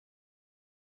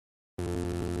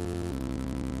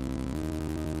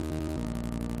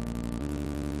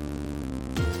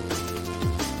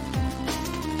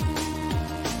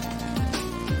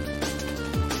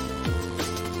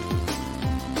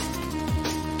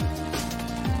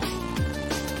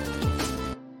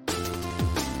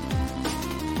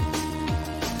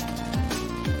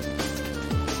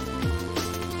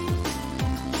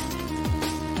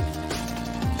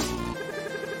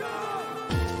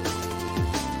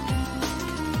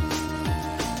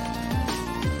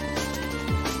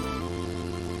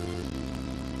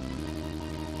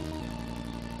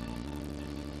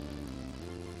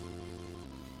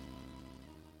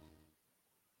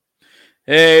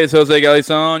Hey, it's Jose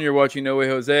Galison. You're watching No Way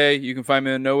Jose. You can find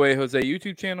me on the No Way Jose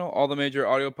YouTube channel, all the major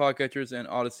audio podcatchers, and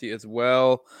Odyssey as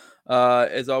well.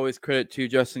 As always, credit to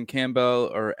Justin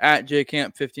Campbell or at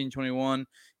JCamp1521.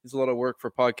 He's a lot of work for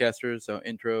podcasters, so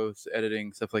intros,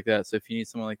 editing, stuff like that. So if you need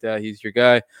someone like that, he's your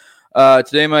guy.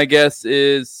 Today, my guest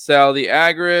is Sal the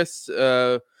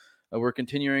Agorist. We're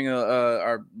continuing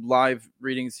our live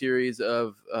reading series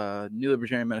of New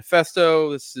Libertarian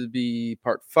Manifesto. This will be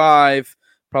part 5.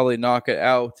 Probably knock it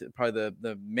out. Probably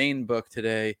the main book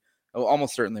today. Oh,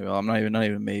 almost certainly will. I'm not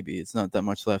even maybe. It's not that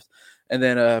much left. And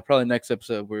then probably next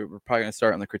episode we're probably gonna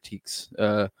start on the critiques.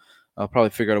 I'll probably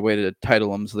figure out a way to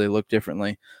title them so they look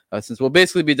differently. Since we'll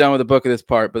basically be done with the book of this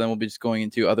part, but then we'll be just going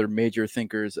into other major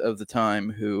thinkers of the time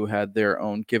who had their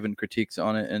own given critiques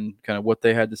on it and kind of what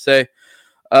they had to say.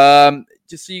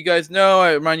 Just so you guys know,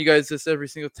 I remind you guys this every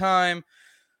single time.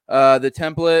 The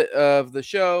template of the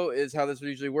show is how this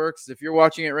usually works. If you're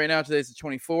watching it right now, today's the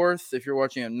 24th. If you're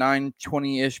watching at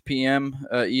 9:20-ish p.m.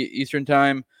 Eastern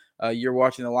time, you're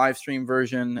watching the live stream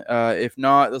version. If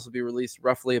not, this will be released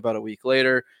roughly about a week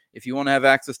later. If you want to have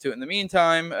access to it in the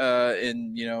meantime,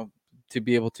 and to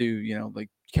be able to like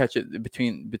catch it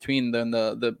between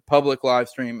the public live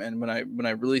stream and when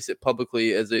I release it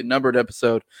publicly as a numbered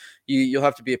episode, you'll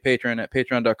have to be a patron at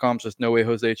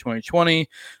patreon.com/NoWayJose2020.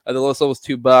 The lowest level is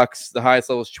 $2. The highest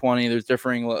level is 20. There's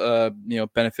differing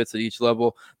benefits at each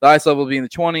level. The highest level being the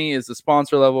 20 is the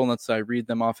sponsor level, and I read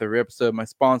them off every episode. My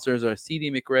sponsors are CD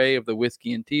McRae of the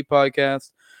Whiskey and Tea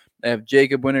podcast. I have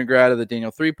Jacob Wintergrad of the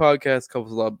Daniel 3 podcast,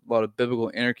 covers a lot of biblical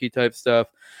anarchy type stuff.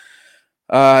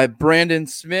 Brandon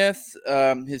Smith,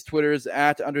 his Twitter is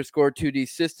 @_2D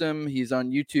System. He's on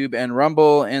YouTube and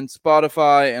Rumble and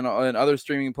Spotify and other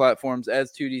streaming platforms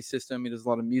as 2D System. He does a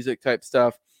lot of music type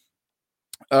stuff.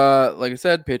 Like I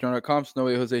said, patreon.com,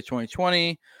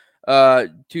 NoWayJose2020.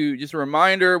 To just a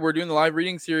reminder, we're doing the live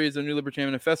reading series of New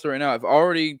Libertarian Manifesto right now. I've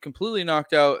already completely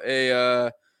knocked out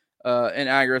an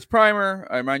Agorist primer.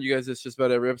 I remind you guys this just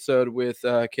about every episode with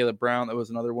Caleb Brown. That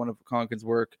was another one of Conkin's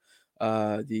work.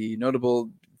 The notable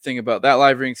thing about that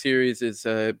live reading series is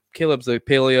Caleb's a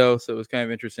paleo, so it was kind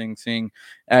of interesting seeing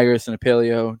Agorist and a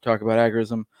paleo talk about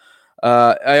agorism.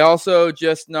 I also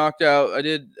just knocked out. I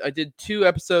did 2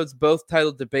 episodes, both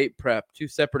titled Debate Prep, 2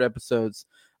 separate episodes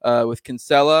with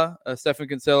Kinsella, Stephan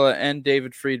Kinsella, and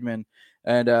David Friedman.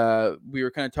 And we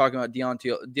were kind of talking about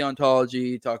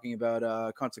deontology, talking about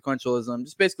consequentialism,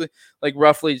 just basically like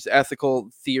roughly just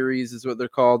ethical theories is what they're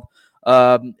called.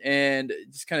 And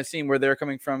just kind of seeing where they're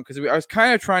coming from, because I was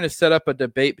kind of trying to set up a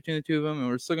debate between the two of them, and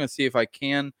we're still going to see if I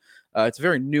can. It's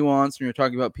very nuanced when you're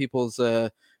talking about people's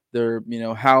their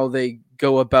how they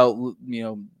go about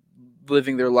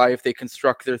living their life, they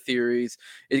construct their theories.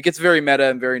 It gets very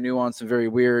meta and very nuanced and very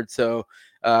weird. So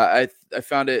I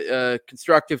found it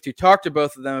constructive to talk to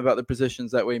both of them about their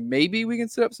positions. That way, maybe we can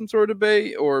set up some sort of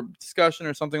debate or discussion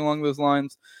or something along those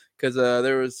lines. Because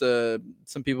there was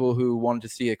some people who wanted to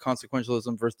see a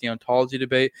consequentialism versus deontology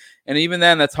debate, and even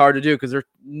then, that's hard to do because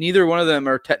neither one of them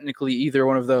are technically either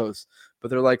one of those,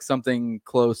 but they're like something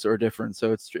close or different.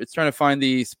 So it's trying to find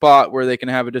the spot where they can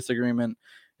have a disagreement.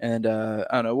 And I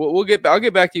don't know. I'll get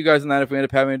back to you guys on that if we end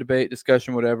up having a debate,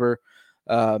 discussion, whatever.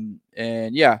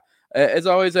 And yeah, as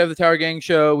always, I have the Tower Gang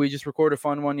Show. We just recorded a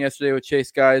fun one yesterday with Chase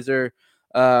Geyser.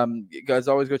 Guys,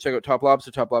 always go check out Top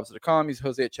Lobster, toplobster.com. Use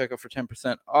Jose at checkout for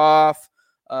 10% off.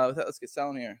 With that, let's get Sal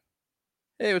in here.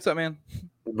 Hey, what's up, man?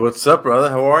 What's up, brother?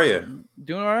 How are you?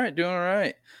 Doing all right.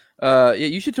 Yeah,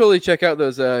 you should totally check out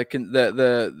those. I think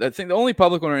the only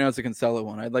public one right now is the Kinsella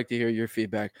one. I'd like to hear your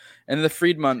feedback, and the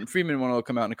Friedman one will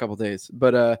come out in a couple days.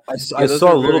 But I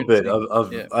saw a little bit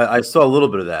I saw a little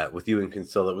bit of that with you and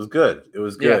Kinsella. It was good.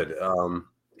 Yeah.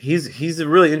 He's a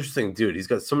really interesting dude. He's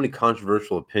got so many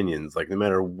controversial opinions. Like no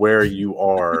matter where you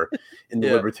are in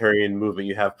the libertarian movement,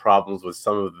 you have problems with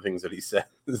some of the things that he says.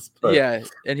 But, yeah,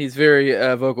 and he's very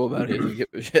vocal about it. He doesn't give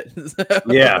a shit.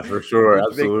 Yeah, for sure,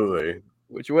 absolutely.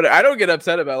 Which I don't get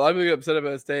upset about. A lot of people get upset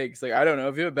about his takes. Like I don't know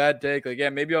if you have a bad take. Like yeah,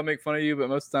 maybe I'll make fun of you, but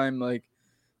most of the time, like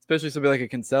especially somebody like a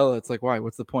Kinsella, it's like why?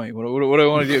 What's the point? What do I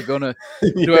want to do? Do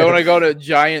I want to go to a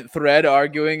giant thread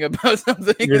arguing about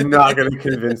something? You're not going to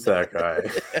convince that guy.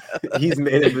 Yeah. He's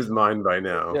made up his mind by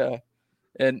now. Yeah,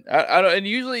 and I don't. And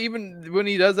usually, even when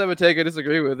he does have a take I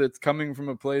disagree with, it's coming from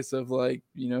a place of like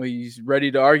he's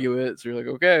ready to argue it. So you're like,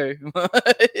 okay.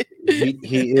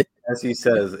 he is, as he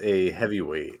says, a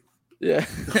heavyweight. Yeah.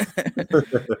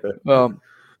 Well.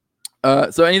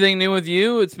 So anything new with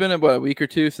you? It's been a week or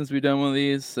two since we've done one of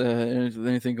these.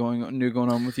 Anything going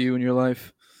on with you in your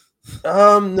life?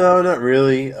 No, not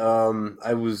really. I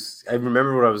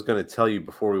remember what I was going to tell you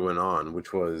before we went on,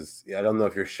 which was, I don't know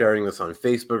if you're sharing this on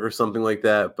Facebook or something like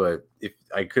that, but if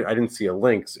I didn't see a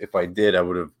link. If I did, I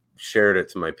would have shared it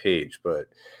to my page, but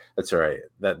that's all right.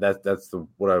 That's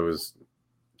what I was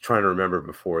trying to remember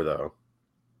before, though.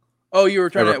 Oh, you were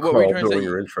trying to. What were you trying to say?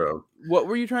 Your intro. What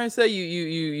were you trying to say?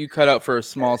 You cut out for a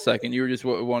small second. You were just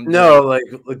wanting. No, like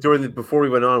before we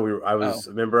went on,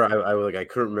 remember I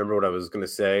couldn't remember what I was going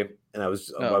to say, and I was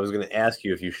going to ask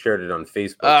you if you shared it on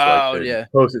Facebook, so I could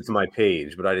post it to my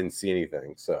page, but I didn't see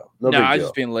anything. So no, I was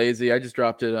just being lazy. I just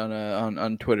dropped it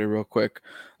on Twitter real quick.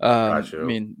 Gotcha. I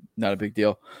mean, not a big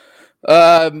deal.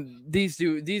 These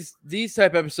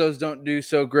type episodes don't do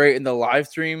so great in the live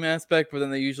stream aspect, but then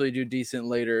they usually do decent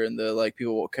later, and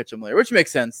people will catch them later, which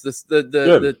makes sense.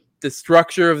 The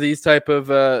structure of these type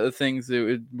of things,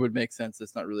 it would make sense.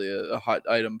 It's not really a hot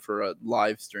item for a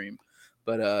live stream,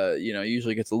 but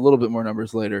usually gets a little bit more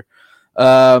numbers later.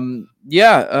 I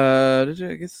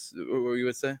guess what were you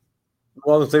would say?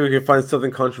 Well, I was saying we could find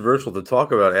something controversial to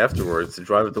talk about afterwards to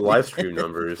drive up the live stream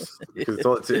numbers, because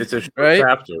it's a short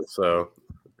chapter. So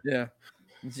yeah.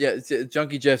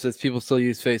 Junkie Jeff says people still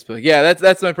use Facebook. Yeah,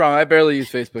 that's my problem. I barely use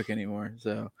Facebook anymore.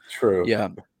 So true. Yeah.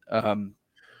 Follow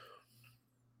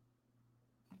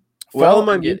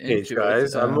my meme page,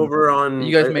 guys. I'm over on.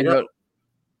 You guys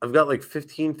I've got like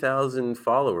 15,000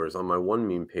 followers on my one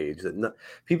meme page.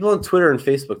 People on Twitter and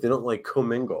Facebook, they don't like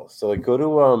commingle. So like go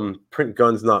to Print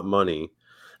Guns Not Money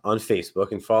on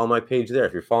Facebook and follow my page there.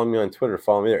 If you're following me on Twitter,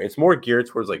 follow me there. It's more geared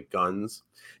towards like guns.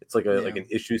 It's like like an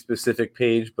issue specific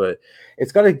page, but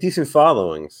it's got a decent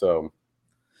following. So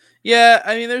yeah,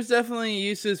 I mean, there's definitely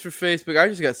uses for Facebook. I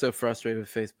just got so frustrated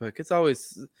with Facebook.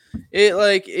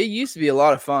 It used to be a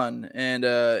lot of fun, and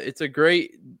it's a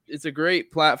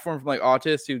great platform for like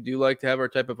autists who do like to have our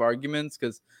type of arguments,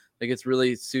 because it's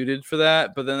really suited for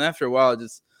that. But then after a while,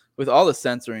 just with all the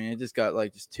censoring, it just got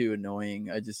just too annoying.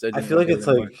 I feel like it's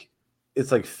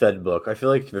like Fedbook. I feel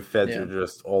like the feds are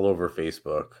just all over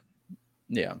Facebook.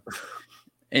 Yeah.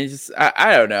 And it's just,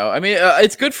 I don't know. I mean,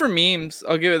 it's good for memes.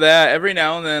 I'll give it that. Every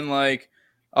now and then,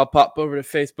 I'll pop over to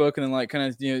Facebook and then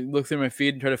kind of look through my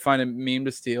feed and try to find a meme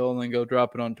to steal and then go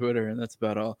drop it on Twitter, and that's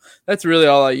about all. That's really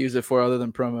all I use it for, other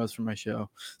than promos for my show.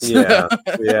 Yeah,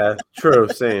 true.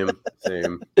 Same.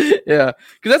 Yeah, because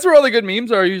that's where all the good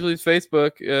memes are. Usually, it's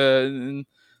Facebook. And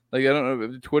I don't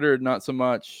know, Twitter not so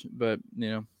much, but I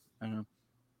don't know.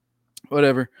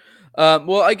 Whatever.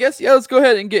 Well, I guess, let's go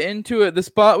ahead and get into it. The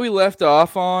spot we left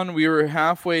off on, we were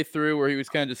halfway through where he was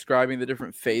kind of describing the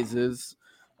different phases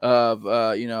of,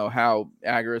 how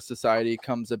Agorist society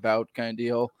comes about, kind of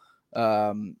deal.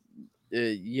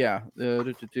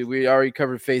 We already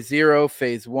covered phase 0,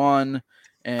 phase 1,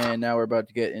 and now we're about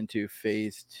to get into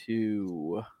phase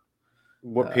 2.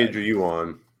 What page are you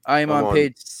on? I'm on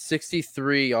page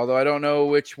 63, although I don't know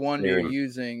which one you're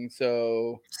using.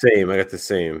 So same. I got the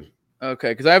same.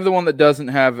 Okay, because I have the one that doesn't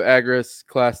have Agorist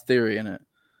class theory in it.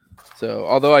 So,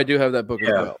 although I do have that book as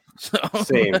well. So.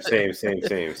 Same.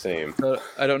 So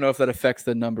I don't know if that affects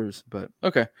the numbers, but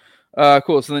okay.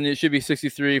 Cool. So then it should be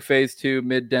 63, phase 2,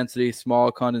 mid-density,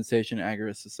 small condensation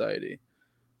Agorist society.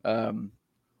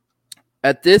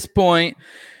 At this point,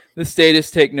 the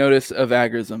statists take notice of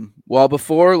agorism. While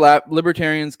before,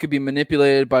 libertarians could be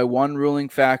manipulated by one ruling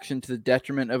faction to the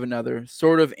detriment of another,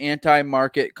 sort of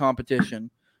anti-market competition,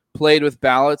 played with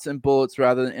ballots and bullets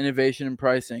rather than innovation and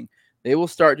pricing, they will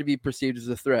start to be perceived as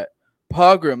a threat.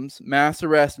 Pogroms, mass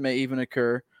arrest may even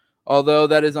occur, although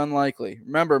that is unlikely.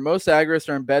 Remember, most agorists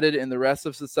are embedded in the rest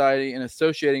of society, and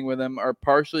associating with them are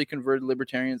partially converted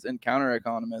libertarians and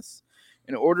counter-economists.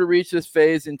 In order to reach this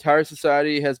phase, entire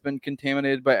society has been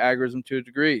contaminated by agorism to a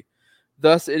degree.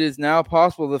 Thus, it is now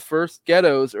possible the first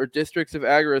ghettos or districts of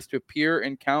agorists to appear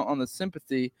and count on the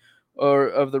sympathy or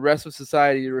of the rest of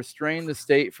society to restrain the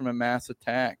state from a mass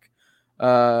attack. I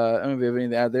don't know if you have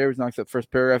anything to add there. We've knocked that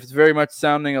first paragraph. It's very much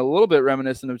sounding a little bit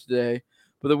reminiscent of today.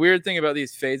 But the weird thing about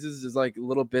these phases is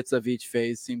little bits of each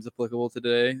phase seems applicable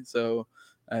today. So,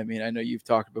 I mean, I know you've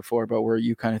talked before about where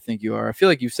you kind of think you are. I feel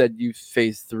like you said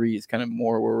phase 3 is kind of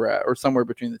more where we're at, or somewhere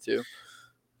between the two.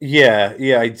 Yeah,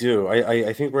 I do.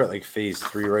 I think we're at phase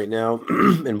 3 right now,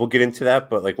 and we'll get into that.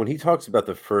 But when he talks about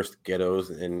the first ghettos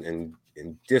and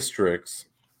districts,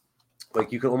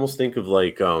 you can almost think of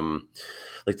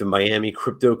the Miami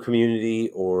crypto community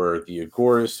or the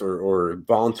Agorist or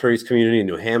voluntaries community in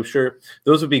New Hampshire.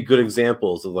 Those would be good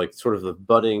examples of sort of the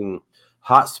budding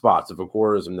hotspots of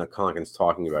agorism that Konkin's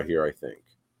talking about here, I think.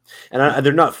 And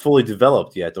they're not fully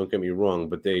developed yet, don't get me wrong,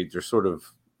 but they're sort of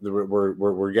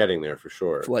we're getting there for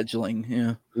sure. Fledgling,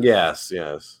 yeah. Yes.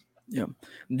 Yeah.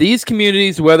 These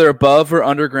communities, whether above or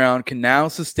underground, can now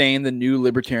sustain the new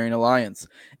Libertarian Alliance.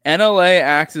 NLA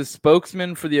acts as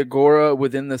spokesman for the Agora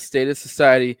within the Statist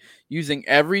Society, using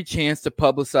every chance to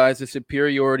publicize the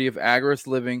superiority of agorist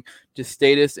living to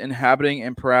statists inhabiting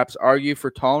and perhaps argue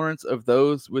for tolerance of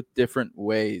those with different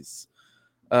ways.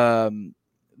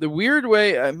 The weird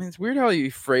way, I mean, it's weird how he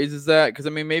phrases that, because I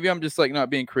mean, maybe I'm just like not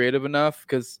being creative enough,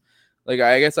 because like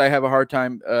I guess I have a hard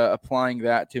time applying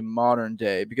that to modern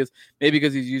day, because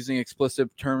he's using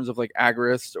explicit terms of like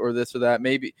agorist or this or that.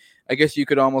 Maybe I guess you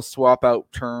could almost swap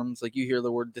out terms. Like you hear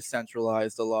the word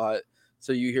decentralized a lot,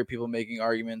 so you hear people making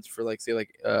arguments for like say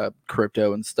like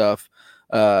crypto and stuff.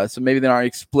 So maybe they're not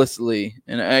explicitly,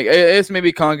 and I guess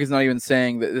maybe Conk is not even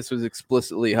saying that this was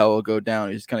explicitly how it'll go down.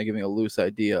 He's just kind of giving a loose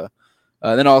idea.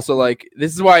 Then also like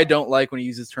this is why I don't like when he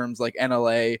uses terms like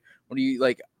NLA, when he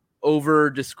like over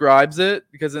describes it,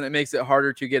 because then it makes it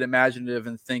harder to get imaginative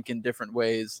and think in different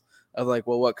ways of like,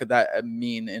 well, what could that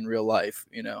mean in real life,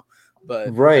 you know?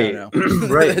 But right,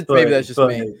 right. Maybe that's just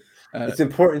me. It's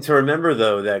important to remember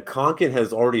though that Konkin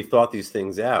has already thought these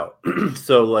things out.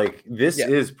 So like this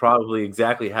is probably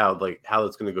exactly how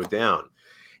it's going to go down,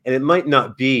 and it might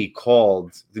not be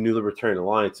called the New Libertarian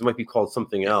Alliance. It might be called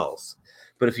something else.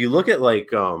 But if you look at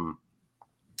like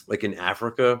in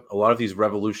Africa, a lot of these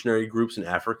revolutionary groups in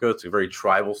Africa, it's a very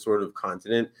tribal sort of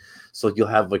continent. So you'll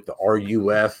have like the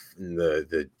RUF and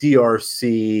the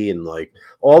DRC and like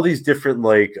all these different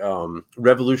like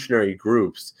revolutionary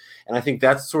groups. And I think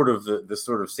that's sort of the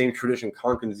sort of same tradition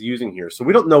Konkin's using here. So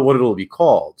we don't know what it'll be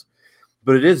called,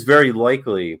 but it is very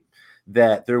likely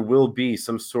that there will be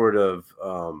some sort of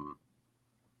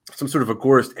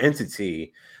agorist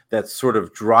entity that's sort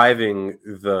of driving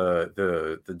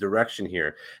the direction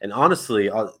here. And honestly,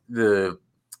 one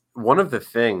of the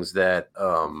things that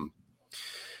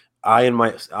I and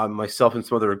myself and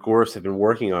some other agorists have been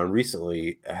working on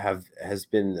recently has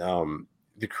been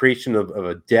the creation of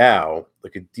a DAO,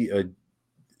 like a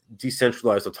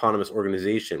decentralized autonomous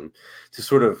organization, to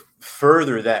sort of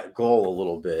further that goal a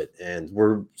little bit. And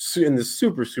we're in the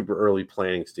super early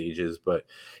planning stages, but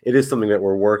it is something that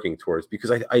we're working towards, because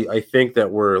I think that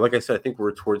I think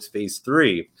we're towards phase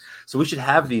 3. So we should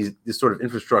have this sort of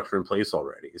infrastructure in place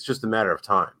already. It's just a matter of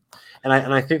time. And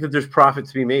I think that there's profit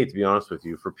to be made, to be honest with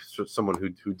you, for someone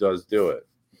who does do it.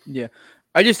 Yeah.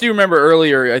 I just do remember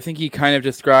earlier, I think he kind of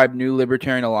described New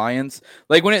Libertarian Alliance.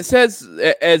 Like when it says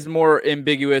as more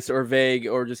ambiguous or vague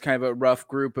or just kind of a rough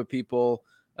group of people,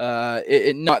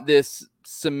 not this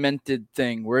cemented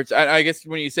thing where it's, I guess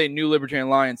when you say New Libertarian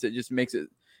Alliance, it just makes it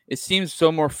seems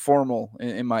so more formal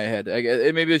in my head.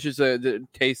 Maybe it's just the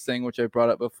taste thing, which I brought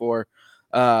up before.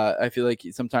 I feel like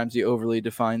sometimes he overly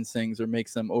defines things or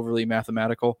makes them overly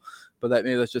mathematical. But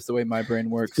maybe that's just the way my brain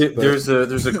works. There's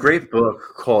a great book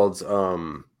called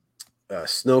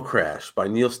Snow Crash by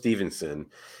Neil Stevenson,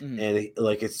 and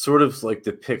it sort of like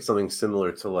depicts something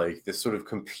similar to like this sort of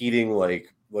competing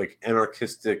like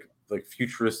anarchistic, like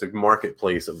futuristic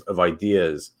marketplace of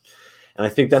ideas. And I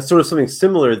think that's sort of something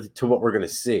similar to what we're going to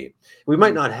see. We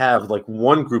might not have like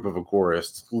one group of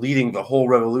agorists leading the whole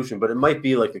revolution, but it might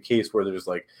be like the case where there's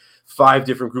like 5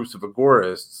 different groups of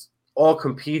agorists all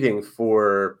competing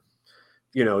for,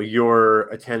 you know, your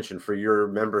attention, for your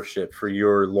membership, for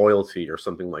your loyalty, or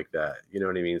something like that. You know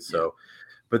what I mean? So,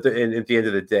 but at the end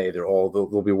of the day,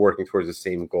 they'll be working towards the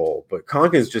same goal. But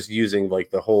Konkin is just using like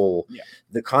the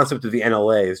concept of the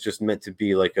NLA is just meant to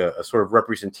be like a sort of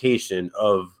representation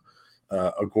of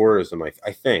agorism.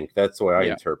 I think that's the way I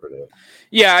interpret it.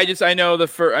 Yeah, I know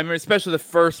especially the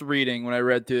first reading when I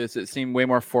read through this, it seemed way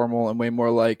more formal and way more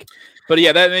like. But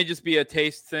yeah, that may just be a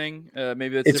taste thing.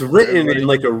 Maybe it's written in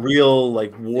like a real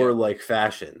like warlike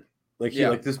fashion. Like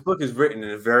this book is written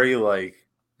in a very like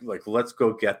let's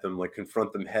go get them, like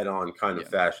confront them head on kind of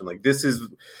fashion. Like this is,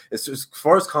 as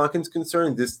far as Konkin's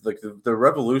concerned, this like the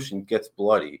revolution gets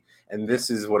bloody, and this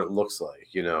is what it looks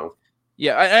like, you know.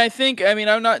 Yeah, I think, I mean,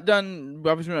 I'm not done.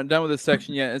 Obviously, we're not done with this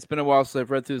section yet. It's been a while since I've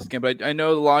read through this again, but I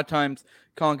know a lot of times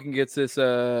Konkin gets this.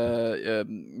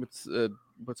 What's the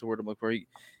word I'm looking for?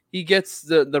 He gets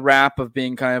the rap of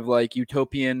being kind of like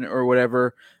utopian or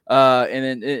whatever,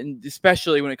 and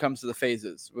especially when it comes to the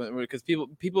phases, because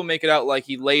people make it out like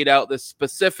he laid out this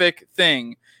specific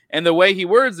thing, and the way he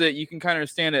words it, you can kind of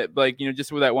understand it, like, you know,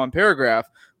 just with that one paragraph,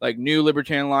 like New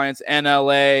Libertarian Alliance,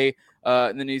 NLA.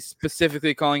 And then he's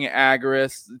specifically calling it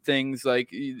agorist things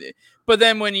like, but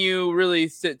then when you really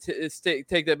take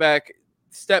that back,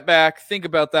 step back, think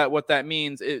about that, what that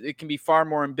means, it can be far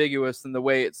more ambiguous than the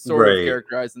way it's sort of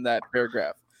characterized in that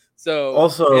paragraph. So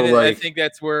also, I think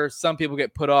that's where some people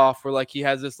get put off, where like he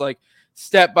has this like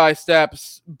step-by-step,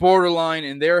 borderline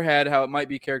in their head how it might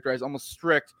be characterized, almost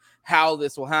strict how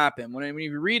this will happen. When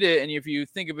you read it and if you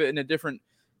think of it in a different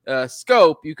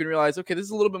scope, you can realize, okay, this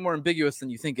is a little bit more ambiguous than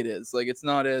you think it is. Like it's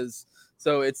not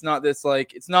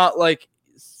like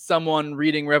someone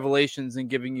reading Revelations and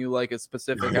giving you like a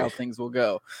specific how things will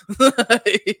go. well,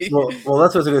 that's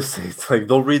what I was gonna say. It's like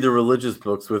they'll read the religious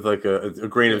books with like a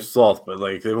grain of salt, but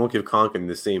like they won't give Konkin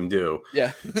the same due.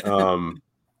 Yeah.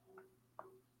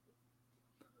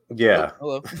 Yeah. Oh,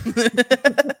 hello.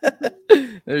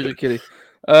 There's your kitty.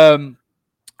 All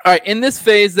right. In this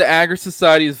phase, the Agorist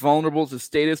society is vulnerable to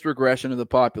statist regression of the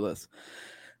populace.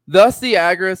 Thus, the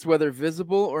Agorists, whether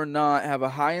visible or not, have a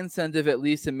high incentive at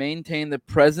least to maintain the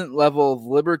present level of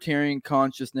libertarian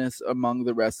consciousness among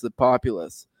the rest of the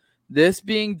populace. This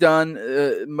being done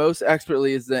most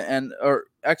expertly by the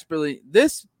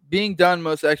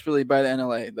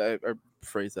NLA. I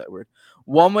phrase that word.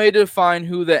 One way to define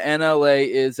who the NLA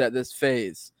is at this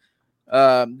phase.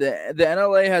 The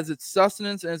NLA has its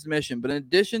sustenance and its mission, but in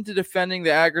addition to defending the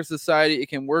Agorist society, it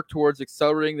can work towards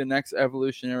accelerating the next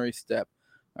evolutionary step.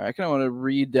 All right, I kind of want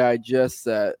to digest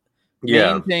that.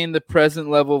 Yeah. Maintain the present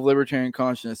level of libertarian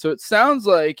consciousness. So it sounds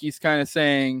like he's kind of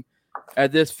saying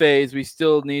at this phase, we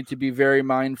still need to be very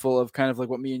mindful of kind of like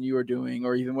what me and you are doing,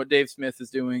 or even what Dave Smith is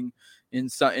doing in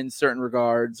certain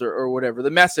regards, or whatever. The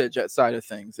message outside of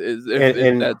things is,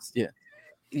 And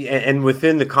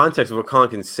within the context of what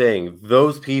Konkin's saying,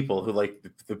 those people who like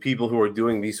the people who are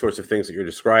doing these sorts of things that you're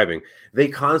describing, they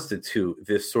constitute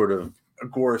this sort of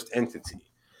agorist entity.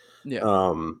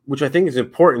 Yeah. Which I think is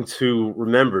important to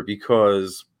remember,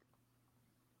 because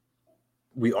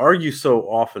we argue so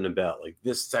often about like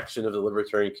this section of the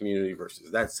libertarian community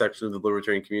versus that section of the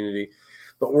libertarian community,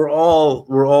 but we're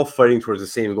all fighting towards the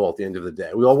same goal at the end of the day.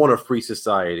 We all want a free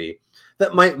society.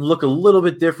 That might look a little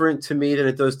bit different to me than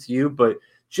it does to you, but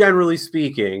generally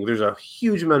speaking, there's a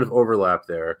huge amount of overlap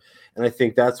there, and I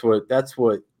think that's what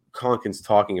Konkin's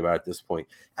talking about at this point.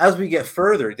 As we get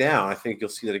further down, I think you'll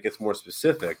see that it gets more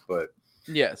specific. But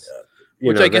yes,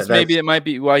 which I guess maybe it might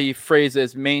be why he phrased it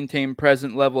as maintain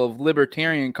present level of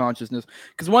libertarian consciousness.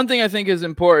 Because one thing I think is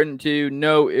important to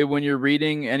note when you're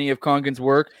reading any of Konkin's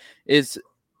work is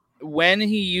when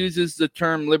he uses the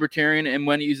term libertarian and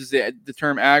when he uses the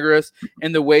term agorist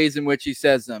and the ways in which he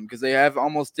says them, because they have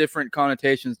almost different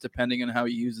connotations depending on how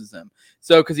he uses them.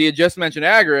 So, because he had just mentioned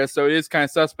agorist, so it is kind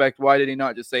of suspect. Why did he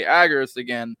not just say agorist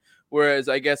again? Whereas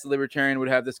I guess the libertarian would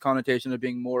have this connotation of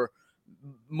being more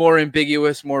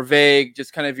ambiguous, more vague,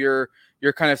 just kind of you're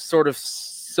kind of sort of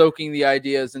soaking the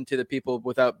ideas into the people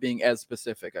without being as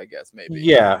specific, I guess, maybe.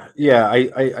 Yeah.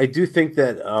 I do think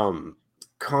that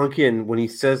Konkin, when he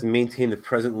says maintain the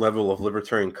present level of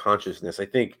libertarian consciousness, I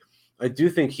do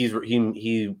think he's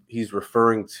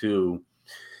referring to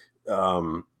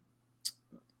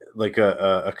like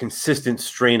a consistent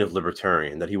strain of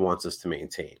libertarian that he wants us to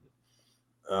maintain.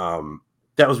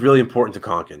 That was really important to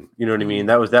Konkin. You know what I mean?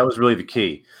 That was really the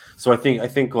key. So I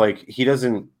think like he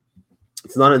doesn't.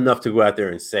 It's not enough to go out there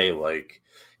and say like,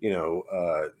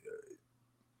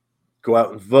 go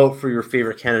out and vote for your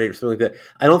favorite candidate or something like that.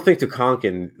 I don't think to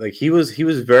Konkin, like he was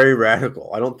very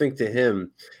radical. I don't think to him,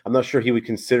 I'm not sure he would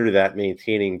consider that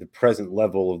maintaining the present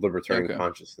level of libertarian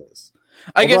consciousness.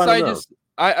 I guess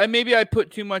I maybe I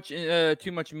put too much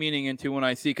meaning into when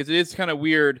I see, because it is kind of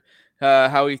weird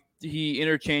how he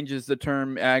interchanges the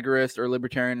term agorist or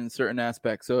libertarian in certain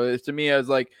aspects. So to me, I was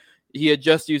like, he had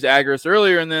just used agorist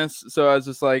earlier in this, so I was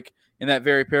just like in that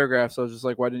very paragraph. So I was just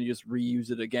like, why didn't you just reuse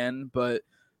it again? But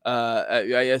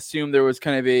I assume there was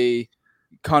kind of a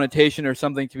connotation or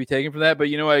something to be taken from that, but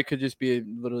it could just be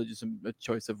literally just a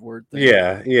choice of word thing.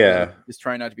 Yeah. Just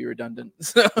trying not to be redundant.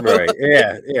 So. Right.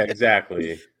 Yeah,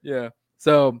 exactly. Yeah.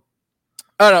 So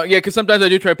I don't know. Yeah, because sometimes I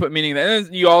do try to put meaning in that. And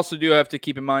then you also do have to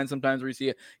keep in mind sometimes where you see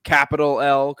a capital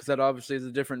L, because that obviously is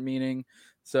a different meaning.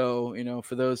 So,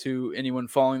 for anyone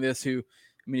following this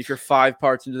if you're 5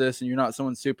 parts into this and you're not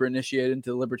someone super initiated into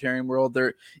the libertarian world,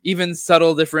 there even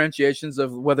subtle differentiations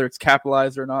of whether it's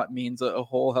capitalized or not means a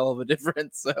whole hell of a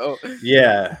difference. So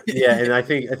yeah, and I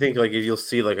think like if you'll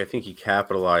see, like I think he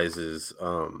capitalizes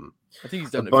I think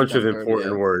he's done a bunch of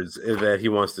important words that he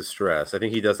wants to stress. I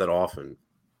think he does that often.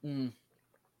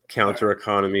 Counter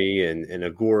economy and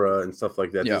agora and stuff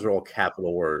like that. Those are all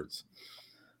capital words.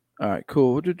 All right,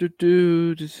 cool.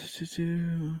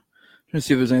 Let's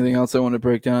see if there's anything else I want to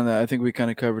break down on that. I think we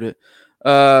kind of covered it.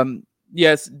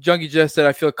 Yes, Junkie just said,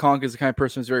 I feel Konk is the kind of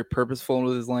person who's very purposeful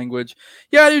with his language.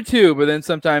 Yeah, I do too, but then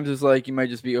sometimes it's like you might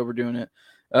just be overdoing it.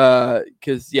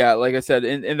 Because like I said,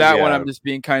 in that one, I'm just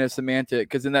being kind of semantic.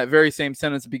 Because in that very same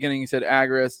sentence at the beginning, you said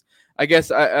agorist. I guess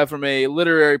from a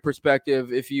literary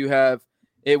perspective, if you have,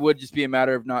 it would just be a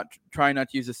matter of trying not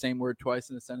to use the same word twice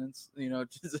in a sentence.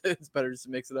 It's better just to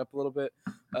mix it up a little bit.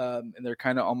 And they're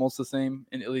kind of almost the same,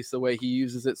 in at least the way he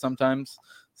uses it sometimes.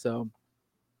 So,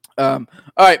 all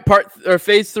right,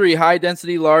 phase 3, high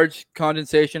density, large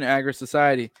condensation, agri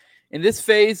society. In this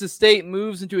phase, the state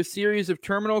moves into a series of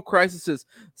terminal crises,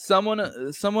 somewhat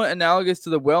analogous to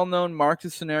the well-known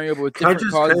Marxist scenario, but with different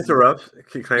causes. Can I interrupt?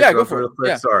 Can I interrupt go for it.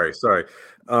 Yeah. Sorry.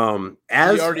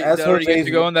 As Jose get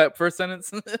to go in that first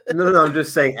sentence. No. I'm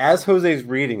just saying, as Jose's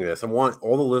reading this, I want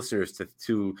all the listeners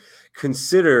to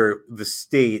consider the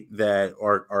state that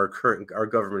our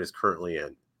government is currently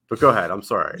in. But go ahead. I'm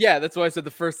sorry. Yeah, that's why I said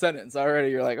the first sentence already.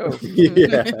 You're like, oh,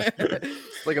 yeah,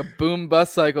 it's like a boom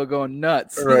bust cycle going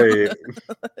nuts. Right.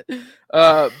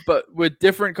 But with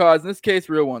different causes, in this case,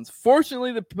 real ones.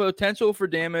 Fortunately, the potential for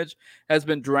damage has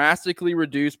been drastically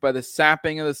reduced by the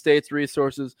sapping of the state's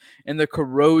resources and the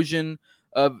corrosion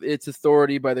of its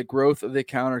authority by the growth of the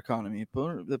countereconomy.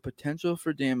 The potential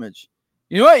for damage.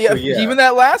 You know what? Yeah, even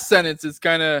that last sentence is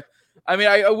kind of. I mean,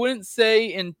 I wouldn't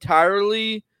say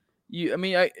entirely.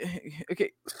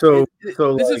 Okay. So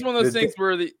this is one of those things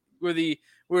where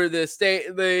the state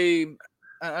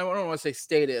I don't want to say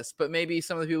statist, but maybe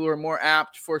some of the people who are more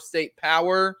apt for state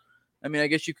power. I mean, I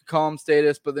guess you could call them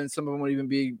statists, but then some of them would even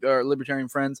be our libertarian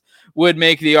friends would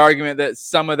make the argument that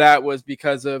some of that was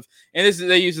because of, and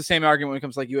they use the same argument when it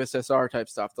comes to like USSR type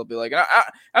stuff. They'll be like,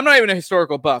 I'm not even a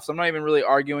historical buff, so I'm not even really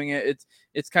arguing it.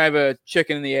 It's kind of a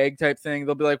chicken and the egg type thing.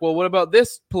 They'll be like, well, what about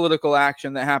this political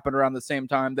action that happened around the same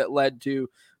time that led to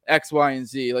X, Y, and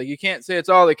Z? Like, you can't say it's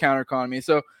all the counter economy.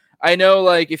 So I know,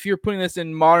 like, if you're putting this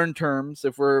in modern terms,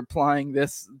 if we're applying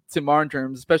this to modern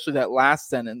terms, especially that last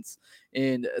sentence,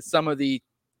 in some of the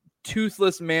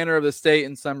toothless manner of the state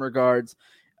in some regards,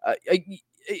 in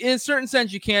a certain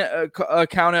sense, you can't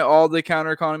count it all the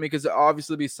counter economy, because there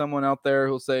obviously be someone out there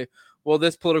who'll say, well,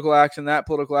 this political action, that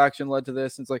political action led to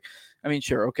this. And it's like, I mean,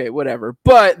 sure, okay, whatever.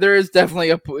 But there is definitely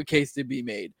a case to be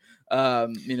made.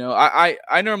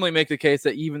 I normally make the case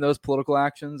that even those political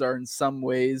actions are in some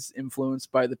ways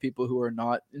influenced by the people who are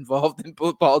not involved in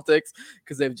politics,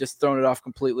 because they've just thrown it off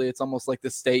completely. It's almost like the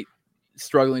state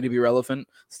struggling to be relevant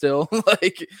still.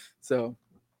 So.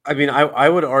 I mean, I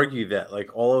would argue that like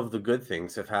all of the good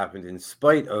things have happened in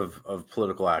spite of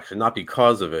political action, not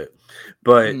because of it.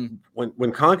 But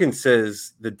when Konkin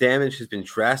says the damage has been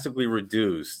drastically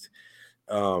reduced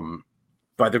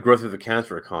by the growth of the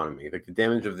counter economy, like the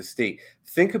damage of the state,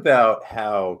 think about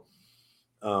how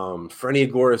for any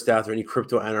agorist out there, any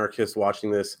crypto anarchist watching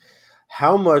this,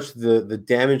 how much the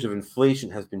damage of inflation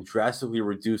has been drastically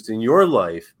reduced in your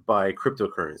life by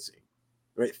cryptocurrency.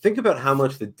 Right? Think about how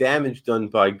much the damage done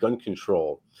by gun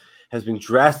control has been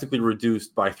drastically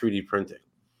reduced by 3D printing.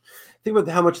 Think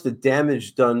about how much the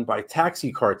damage done by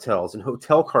taxi cartels and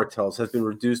hotel cartels has been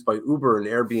reduced by Uber and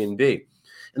Airbnb.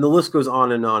 And the list goes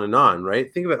on and on and on,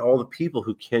 right? Think about all the people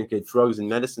who can't get drugs and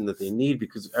medicine that they need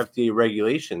because of FDA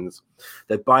regulations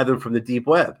that buy them from the deep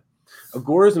web.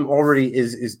 Agorism already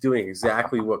is doing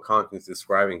exactly what Konkin is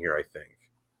describing here, I think.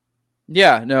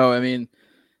 Yeah, no, I mean,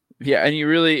 yeah, and you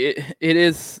really, it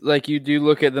is like you do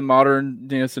look at the modern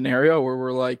scenario where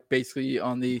we're like basically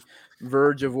on the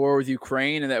verge of war with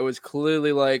Ukraine, and that was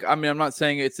clearly like, I mean, I'm not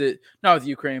saying not with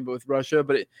Ukraine, but with Russia,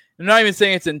 but I'm not even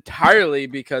saying it's entirely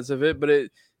because of it, but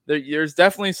there's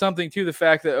definitely something to the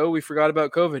fact that, we forgot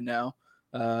about COVID now,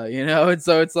 and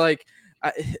so it's like,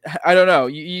 I don't know,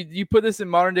 you put this in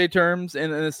modern day terms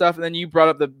and stuff, and then you brought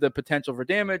up the potential for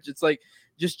damage. It's like,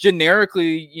 just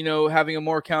generically, having a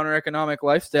more counter economic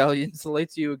lifestyle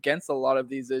insulates you against a lot of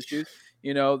these issues,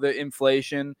 the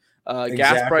inflation,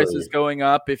 gas prices going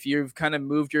up. If you've kind of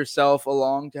moved yourself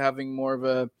along to having more of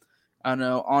a, I don't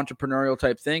know, entrepreneurial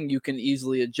type thing, you can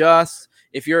easily adjust.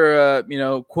 If you're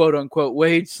a, quote unquote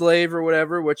wage slave or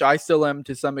whatever, which I still am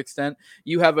to some extent,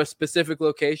 you have a specific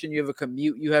location, you have a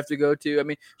commute you have to go to. I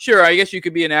mean, sure, I guess you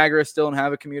could be an agorist still and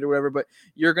have a commute or whatever, but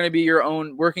you're going to be your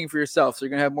own, working for yourself. So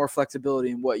you're going to have more flexibility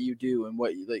in what you do and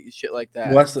what you like, shit like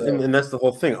that. Well, and that's the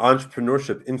whole thing.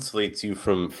 Entrepreneurship insulates you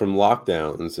from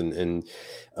lockdowns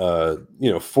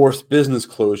and forced business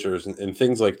closures and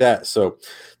things like that. So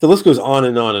the list goes on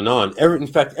and on and on. In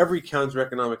fact, every counter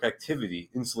economic activity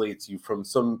insulates you from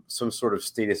some sort of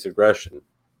statist aggression.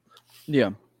 Yeah.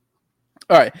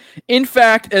 All right. In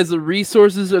fact, as the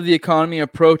resources of the economy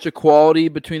approach equality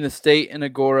between the state and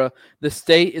agora, the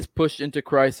state is pushed into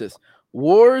crisis.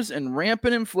 Wars and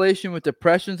rampant inflation with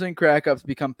depressions and crack-ups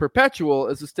become perpetual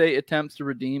as the state attempts to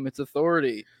redeem its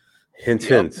authority. Hint,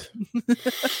 hint.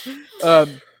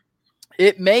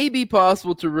 It may be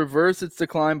possible to reverse its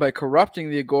decline by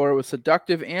corrupting the Agora with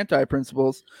seductive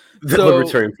anti-principles. The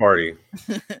Libertarian Party.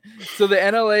 So the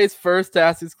NLA's first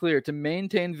task is clear: to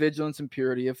maintain vigilance and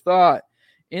purity of thought.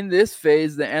 In this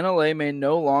phase, the NLA may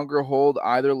no longer hold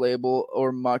either label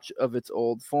or much of its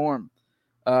old form.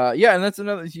 And that's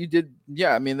another you did.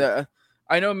 Yeah, I mean,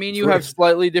 I know me and you have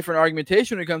slightly different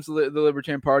argumentation when it comes to the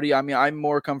Libertarian Party. I mean, I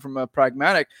more come from a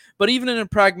pragmatic, but even in a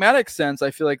pragmatic sense,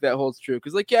 I feel like that holds true.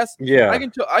 Because, like, yes, I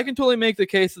can totally make the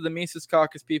case that the Mises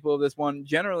Caucus people of this one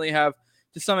generally have,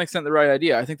 to some extent, the right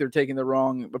idea. I think they're taking the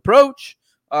wrong approach,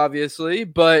 obviously,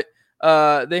 but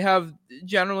they have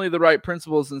generally the right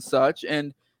principles and such.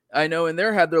 And I know in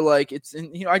their head, they're like,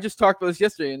 I just talked about this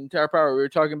yesterday in Tower Power. We were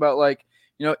talking about, like,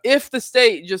 if the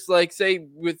state just, like, say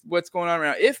with what's going on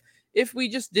right now, if we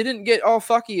just didn't get all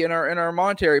fucky in our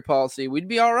monetary policy, we'd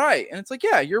be all right. And it's like,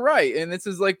 yeah, you're right. And this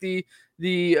is like the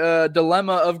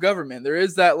dilemma of government. There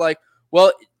is that, like,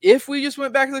 well, if we just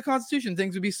went back to the Constitution,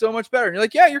 things would be so much better. And you're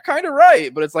like, yeah, you're kind of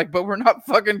right. But it's like, but we're not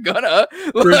fucking gonna.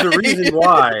 There's a reason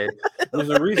why. There's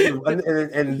a reason.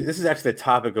 And this is actually the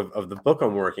topic of the book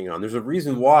I'm working on. There's a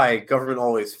reason why government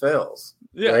always fails.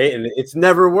 Yeah. Right. And it's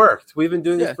never worked. We've been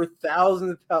doing this for thousands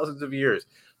and thousands of years.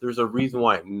 There's a reason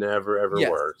why it never, ever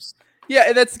works. Yeah,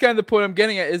 and that's kind of the point I'm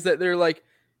getting at, is that they're like,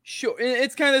 sure.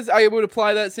 It's kind of, I would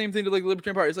apply that same thing to, like, the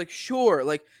Libertarian Party. It's like, sure,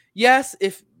 like, yes,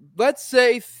 if, let's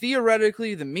say,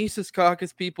 theoretically, the Mises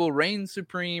Caucus people reign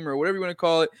supreme, or whatever you want to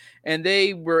call it, and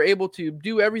they were able to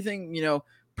do everything,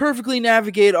 perfectly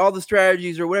navigate all the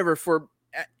strategies or whatever for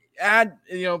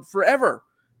forever.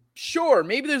 Sure,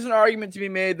 maybe there's an argument to be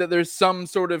made that there's some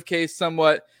sort of case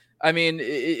somewhat, I mean,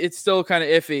 it's still kind of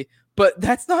iffy. But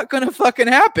that's not gonna fucking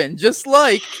happen. Just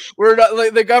like we're not,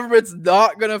 like, the government's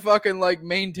not gonna fucking, like,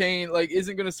 maintain, like,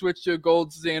 isn't gonna switch to a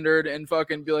gold standard and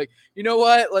fucking be like, you know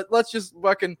what? Let's just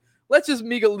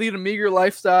lead a meager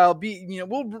lifestyle.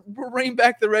 We'll rein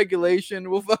back the regulation.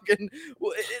 We'll fucking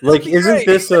isn't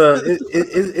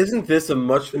this a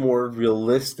much more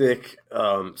realistic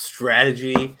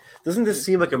strategy? Doesn't this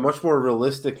seem like a much more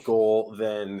realistic goal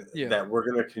than that we're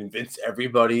going to convince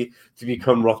everybody to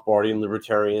become Rothbardian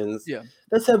libertarians? Yeah,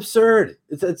 that's absurd.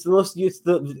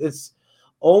 It's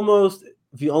almost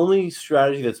the only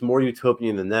strategy that's more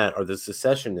utopian than that are the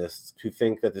secessionists who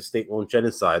think that the state won't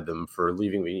genocide them for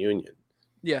leaving the Union.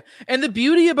 Yeah, and the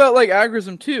beauty about, like,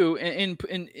 agorism too, in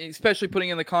especially putting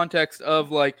in the context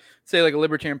of, like, say, like, a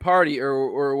Libertarian Party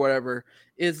or whatever,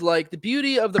 is, like, the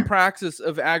beauty of the praxis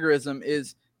of agorism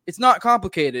is, it's not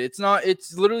complicated. It's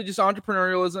literally just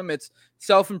entrepreneurialism. It's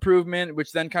self-improvement,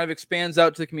 which then kind of expands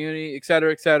out to the community, et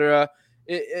cetera, et cetera.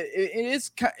 It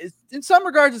is, in some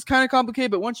regards, it's kind of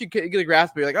complicated, but once you get a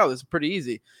grasp, you're like, oh, this is pretty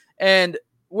easy. And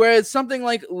whereas something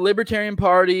like Libertarian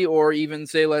Party, or even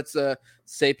say, let's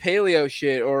say paleo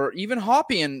shit, or even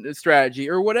Hoppian strategy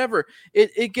or whatever,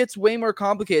 it gets way more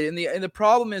complicated. And the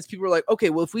problem is, people are like,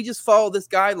 okay, well, if we just follow this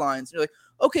guidelines, and you're like,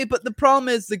 okay, but the problem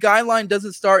is the guideline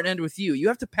doesn't start and end with you. You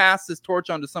have to pass this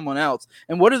torch on to someone else.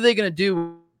 And what are they going to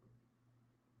do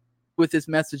with this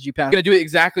message you pass? You're going to do it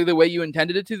exactly the way you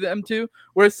intended it to them to?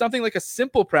 Whereas something like a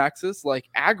simple praxis, like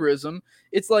agorism,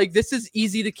 it's like, this is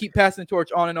easy to keep passing the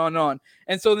torch on and on and on.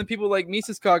 And so then people like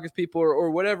Mises Caucus people or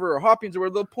whatever, or Hopkins, or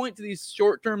where they'll point to these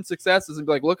short-term successes and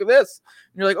be like, look at this.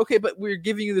 And you're like, okay, but we're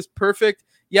giving you this perfect,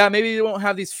 maybe they won't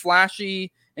have these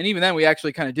flashy, and even then we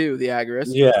actually kind of do, the agorist.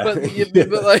 Yeah. But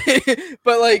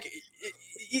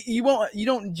you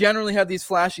don't generally have these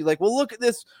flashy, like, well, look at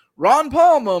this Ron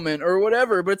Paul moment or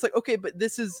whatever. But it's like, okay, but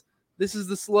this is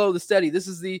the slow, the steady. This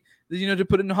is the to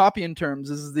put it in Hoppian terms,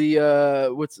 this is the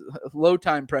what's low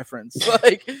time preference.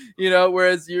 Like,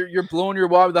 whereas you're blowing your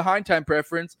wad with the high time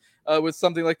preference with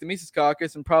something like the Mises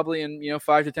Caucus, and probably in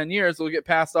 5 to 10 years it'll get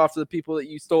passed off to the people that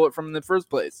you stole it from in the first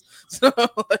place. So,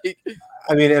 like,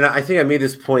 I mean, and I think I made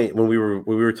this point when we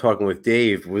were talking with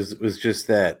Dave, was just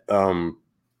that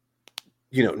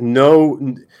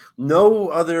no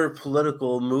other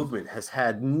political movement has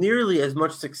had nearly as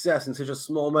much success in such a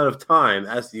small amount of time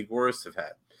as the agorists have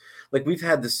had. Like, we've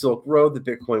had the Silk Road, the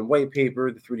Bitcoin white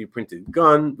paper, the 3D printed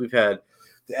gun, we've had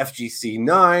the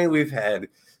FGC9, we've had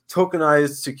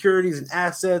tokenized securities and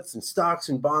assets and stocks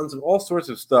and bonds and all sorts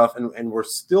of stuff, and we're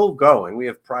still going. We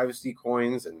have privacy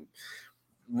coins and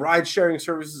ride sharing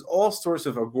services, all sorts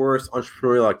of agorist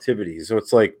entrepreneurial activities. So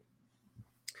it's like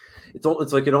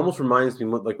it almost reminds me,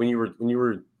 like, when you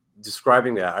were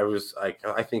describing that, I was like,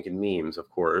 I think in memes, of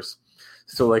course.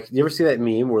 So, like, you ever see that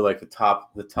meme where, like, the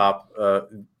top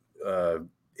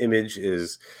image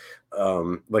is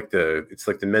it's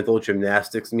like the mental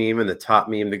gymnastics meme, and the top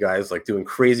meme, the guy's like doing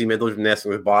crazy mental gymnastics,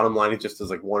 with the bottom line, he just does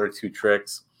like one or two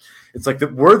tricks. It's like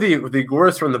we're the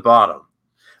Agoras from the bottom.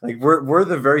 Like we're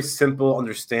the very simple,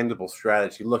 understandable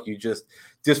strategy. Look, you just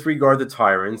disregard the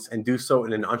tyrants and do so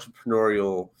in an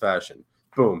entrepreneurial fashion.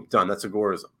 Boom, done. That's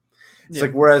agorism. It's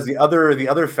like, whereas the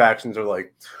other factions are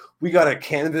like, we gotta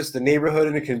canvass the neighborhood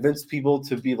and convince people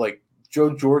to be like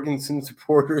Joe Jorgensen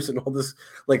supporters and all this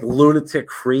like lunatic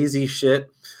crazy shit,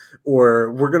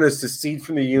 or we're gonna secede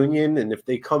from the Union, and if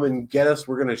they come and get us,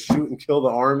 we're gonna shoot and kill the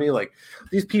army. Like,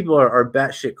 these people are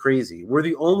batshit crazy. We're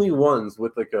the only ones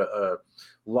with like a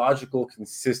logical,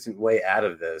 consistent way out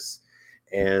of this,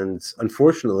 and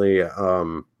unfortunately,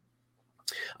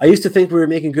 I used to think we were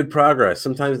making good progress.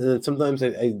 Sometimes I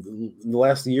in the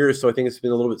last year or so, I think it's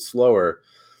been a little bit slower.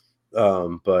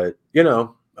 But you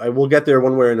know, I will get there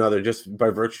one way or another, just by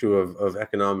virtue of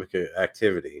economic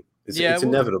activity. It's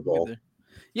inevitable.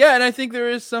 Yeah, and I think there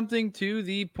is something to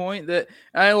the point that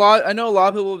I know a lot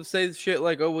of people say shit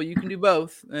like, "Oh, well, you can do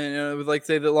both," and it would like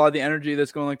say that a lot of the energy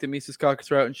that's going like the Mises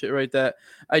Caucus route and shit, right? That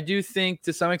I do think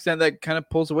to some extent that kind of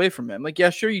pulls away from him. Like, yeah,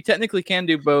 sure, you technically can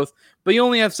do both, but you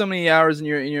only have so many hours in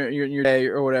your day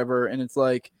or whatever, and it's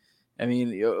like, I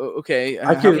mean, okay,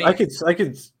 I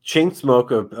could chain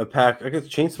smoke a pack. I could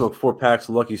chain smoke 4 packs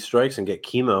of Lucky Strikes and get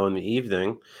chemo in the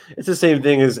evening. It's the same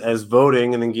thing as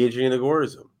voting and engaging in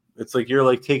agorism. It's like you're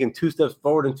like taking 2 steps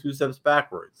forward and 2 steps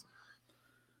backwards.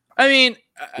 I mean,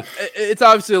 it's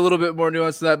obviously a little bit more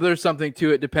nuanced than that, but there's something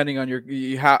to it depending on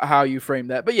how you frame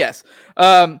that. But yes,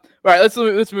 all right, let's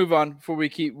move on before we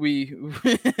keep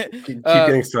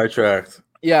getting sidetracked.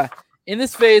 Yeah. In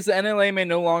this phase, the NLA may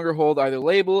no longer hold either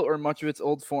label or much of its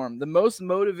old form. The most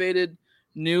motivated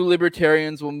new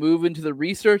libertarians will move into the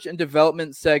research and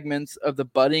development segments of the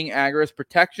budding agorist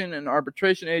protection and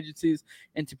arbitration agencies,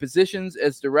 into positions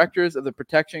as directors of the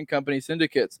protection company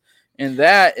syndicates. And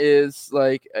that is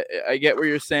like, I get what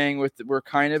you're saying with we're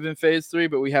kind of in phase 3,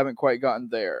 but we haven't quite gotten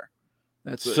there.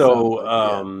 That's what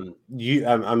so.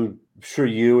 Yeah. I'm sure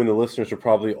you and the listeners are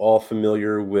probably all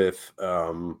familiar with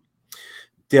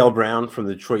Dale Brown from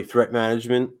the Detroit Threat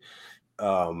Management.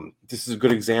 This is a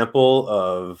good example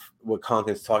of what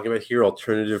Conkling's talking about here,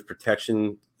 alternative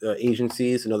protection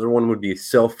agencies. Another one would be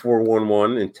Cell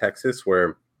 411 in Texas,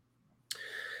 where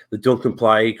the Don't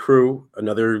Comply crew,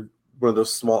 another one of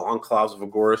those small enclaves of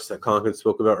agorists that Conklin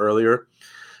spoke about earlier,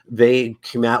 they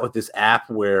came out with this app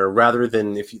where rather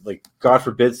than, if you, like, God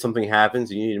forbid something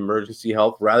happens and you need emergency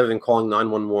help, rather than calling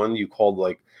 911, you called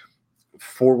like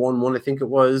 411, I think it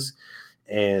was,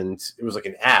 and it was like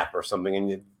an app or something,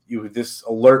 and this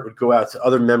alert would go out to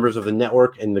other members of the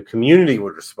network, and the community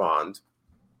would respond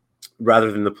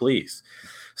rather than the police.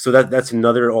 So that's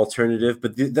another alternative,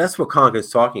 but that's what Conklin is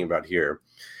talking about here.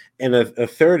 And a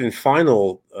third and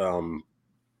final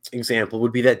example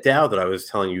would be that DAO that I was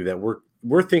telling you, that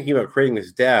we're thinking about creating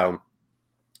this DAO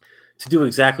to do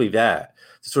exactly that,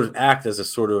 to sort of act as a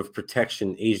sort of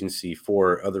protection agency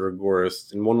for other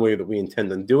agorists. And one way that we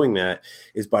intend on doing that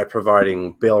is by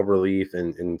providing bail relief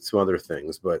and some other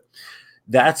things. But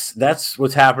that's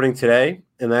what's happening today,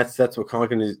 and that's what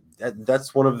Conklin is.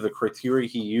 That's one of the criteria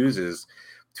he uses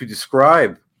to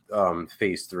describe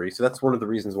phase 3. So that's one of the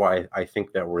reasons why I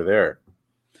think that we're there.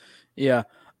 Yeah.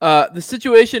 The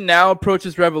situation now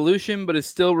approaches revolution, but is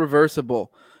still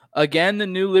reversible. Again, the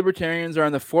new libertarians are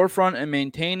on the forefront in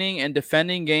maintaining and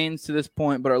defending gains to this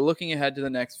point, but are looking ahead to the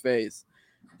next phase.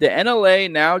 The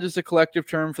NLA, now just a collective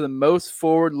term for the most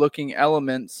forward-looking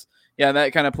elements. Yeah,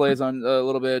 that kind of plays on a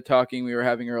little bit of talking we were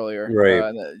having earlier.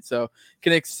 Right. So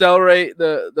can accelerate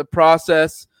the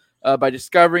process by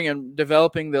discovering and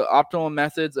developing the optimal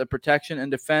methods of protection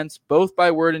and defense, both by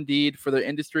word and deed, for the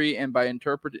industry, and by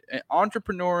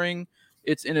entrepreneuring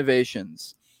its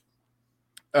innovations.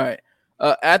 All right.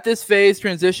 At this phase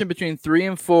transition between 3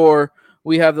 and 4,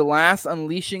 we have the last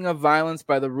unleashing of violence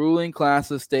by the ruling class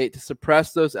of state to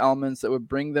suppress those elements that would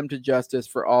bring them to justice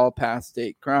for all past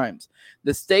state crimes.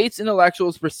 The state's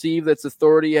intellectuals perceive that its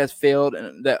authority has failed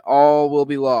and that all will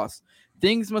be lost.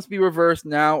 Things must be reversed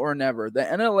now or never. The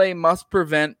NLA must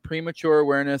prevent premature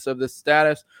awareness of this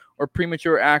status or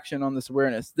premature action on this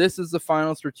awareness. This is the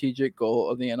final strategic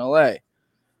goal of the NLA.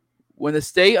 When the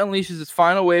state unleashes its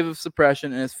final wave of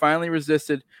suppression and is finally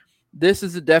resisted, this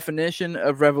is the definition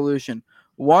of revolution.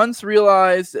 Once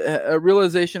a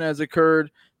realization has occurred,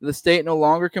 the state no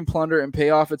longer can plunder and pay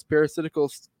off its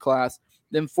parasitical class,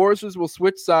 then forces will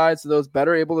switch sides to those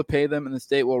better able to pay them, and the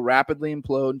state will rapidly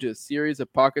implode into a series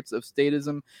of pockets of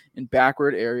statism in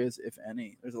backward areas, if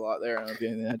any. There's a lot there. I don't know if you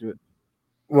have anything to add to it.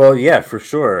 Well, yeah, for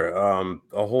sure.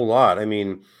 A whole lot. I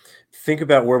mean, think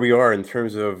about where we are in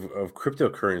terms of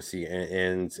cryptocurrency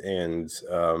and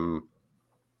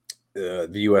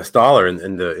the U.S. dollar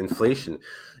and the inflation.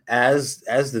 As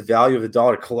the value of the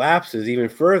dollar collapses even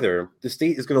further, the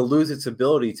state is going to lose its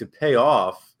ability to pay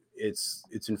off its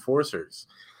enforcers.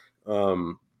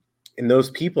 And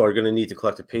those people are going to need to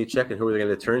collect a paycheck. And who are they going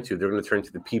to turn to? They're going to turn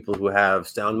to the people who have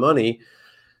sound money,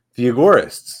 the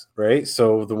agorists, right?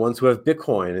 So the ones who have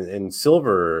Bitcoin and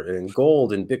silver and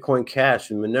gold and Bitcoin Cash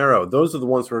and Monero, those are the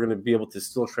ones who are going to be able to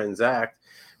still transact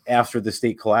after the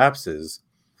state collapses.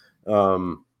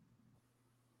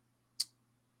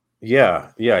 Yeah,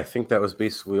 I think that was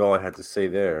basically all I had to say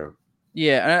there.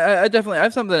 Yeah, I definitely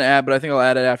have something to add, but I think I'll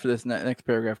add it after this next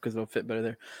paragraph because it'll fit better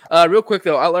there. Real quick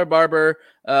though, Outlier Barber,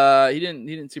 he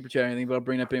didn't super chat anything, but I'll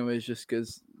bring it up anyways just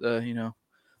because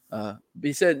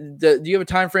he said, do you have a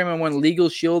time frame on when Legal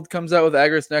Shield comes out with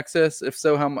Agorist Nexus? If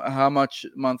so, how much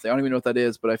monthly? I don't even know what that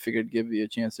is, but I figured I'd give you a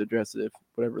chance to address it, if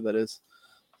whatever that is.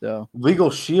 So Legal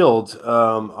Shield,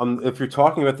 if you're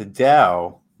talking about the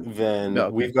DAO,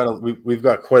 then we've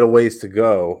got quite a ways to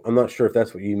go. I'm not sure if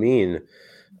that's what you mean.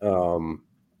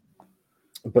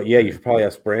 But yeah, you should probably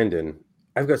ask Brandon.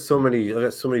 I've got so many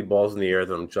balls in the air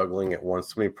that I'm juggling at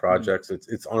once, so many projects.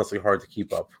 It's honestly hard to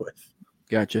keep up with.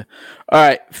 Gotcha. All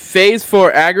right. Phase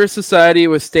 4, Agorist Society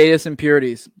with status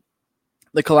impurities.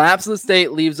 The collapse of the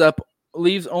state leaves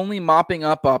only mopping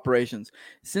up operations.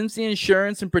 Since the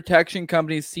insurance and protection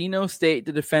companies see no state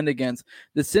to defend against,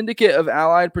 the syndicate of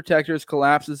allied protectors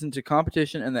collapses into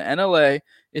competition, and the NLA,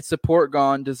 its support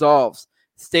gone, dissolves.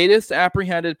 Statists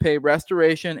apprehended pay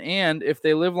restoration and, if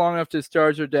they live long enough to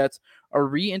discharge their debts, are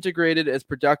reintegrated as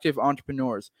productive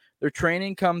entrepreneurs. Their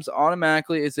training comes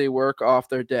automatically as they work off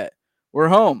their debt. We're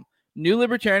home. New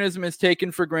libertarianism is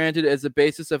taken for granted as the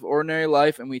basis of ordinary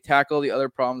life, and we tackle the other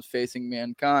problems facing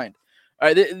mankind. All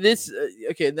right, now this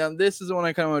is the one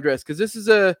I kind of want to address, because this is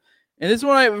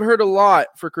one I've heard a lot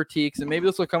for critiques, and maybe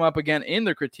this will come up again in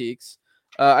the critiques.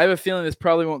 I have a feeling this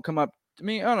probably won't come up to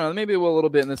me. I don't know, maybe it will a little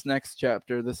bit in this last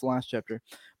chapter.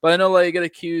 But I know I get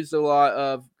accused a lot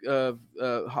of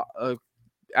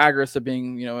agorists of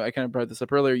being, I kind of brought this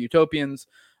up earlier, utopians,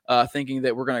 thinking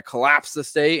that we're going to collapse the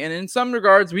state, and in some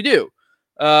regards we do.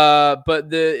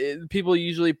 But the people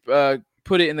usually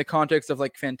put it in the context of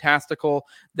fantastical,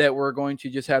 that we're going to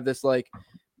just have this and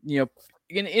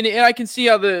I can see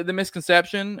how the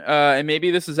misconception, and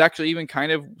maybe this is actually even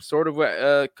kind of sort of what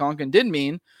Konkin did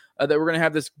mean, that we're going to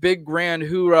have this big grand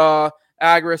hoorah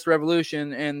agorist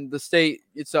revolution and the state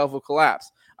itself will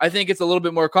collapse. I think it's a little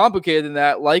bit more complicated than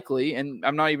that, likely, and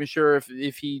I'm not even sure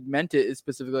if he meant it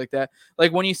specifically like that.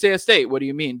 Like, when you say a state, what do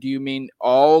you mean? Do you mean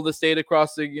all the state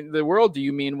across the world? Do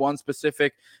you mean one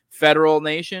specific federal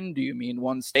nation? Do you mean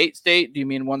one state? Do you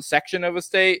mean one section of a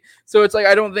state? So it's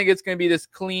I don't think it's going to be this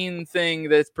clean thing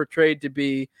that's portrayed to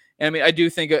be. I mean, I do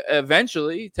think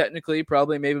eventually, technically,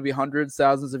 probably maybe hundreds,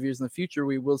 thousands of years in the future,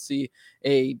 we will see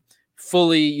a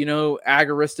fully,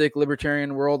 agoristic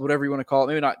libertarian world, whatever you want to call it.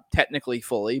 Maybe not technically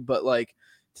fully, but to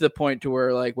the point to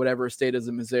where whatever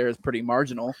statism is there is pretty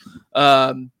marginal.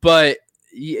 But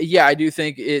yeah, I do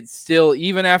think it's still,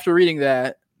 even after reading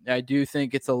that, I do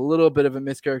think it's a little bit of a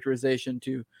mischaracterization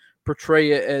to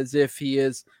portray it as if he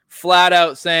is flat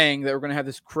out saying that we're going to have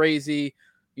this crazy,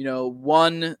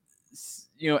 one,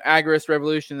 agorist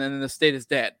revolution and then the state is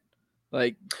dead.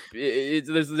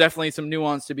 There's definitely some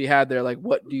nuance to be had there.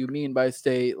 What do you mean by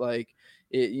state? What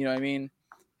I mean?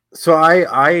 So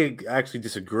I actually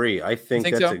disagree. I think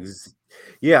that's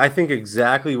I think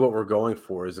exactly what we're going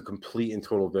for is a complete and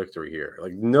total victory here.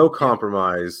 No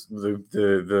compromise.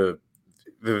 Yeah.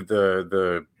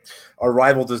 Our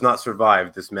rival does not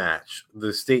survive this match.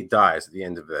 The state dies at the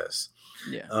end of this.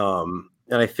 Yeah. And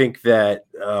I think that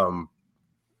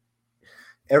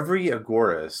every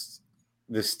agorist,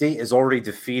 the state is already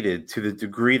defeated to the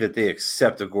degree that they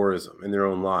accept agorism in their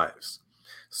own lives.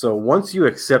 So once you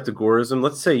accept agorism,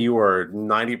 let's say you are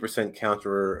 90%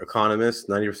 counter economist,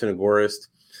 90% agorist,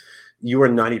 you are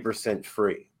 90%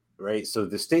 free, right? So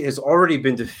the state has already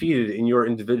been defeated in your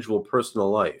individual personal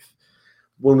life.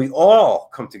 When we all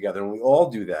come together and we all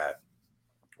do that,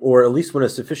 or at least when a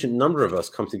sufficient number of us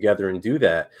come together and do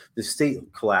that, the state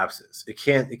collapses. It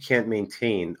can't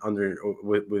maintain under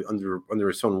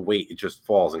its own weight. It just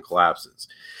falls and collapses.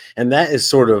 And that is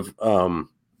sort of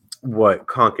what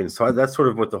Konkin saw. That's sort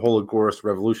of what the whole agorist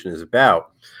revolution is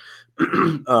about.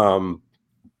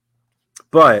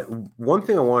 But one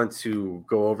thing I wanted to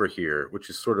go over here, which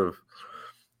is sort of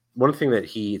one thing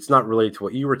that it's not related to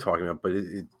what you were talking about, but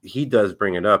he does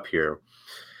bring it up here.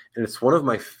 And it's one of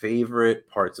my favorite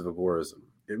parts of agorism.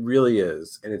 It really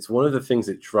is. And it's one of the things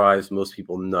that drives most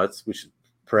people nuts, which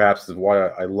perhaps is why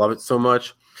I love it so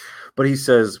much. But he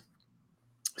says,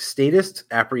 statists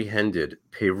apprehended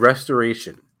pay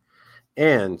restoration,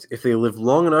 and if they live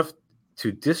long enough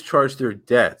to discharge their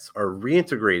debts, are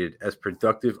reintegrated as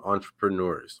productive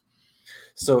entrepreneurs.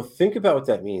 So think about what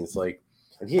that means. Like,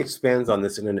 and he expands on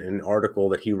this in an article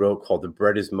that he wrote called "The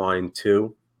Bread Is Mine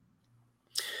Too,"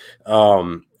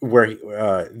 where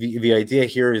the idea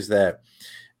here is that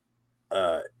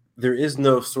there is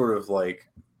no sort of like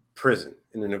prison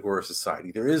in an Agora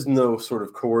society. There is no sort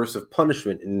of coercive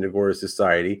punishment in an Agora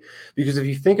society, because if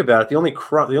you think about it, the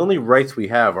only rights we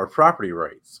have are property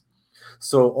rights.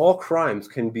 So all crimes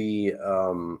can be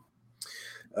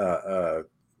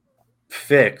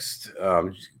fixed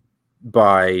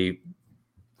by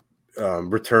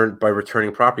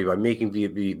returning property, by making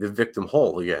the victim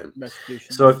whole again.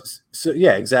 So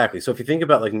yeah, exactly. So if you think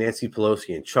about like Nancy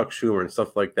Pelosi and Chuck Schumer and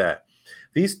stuff like that,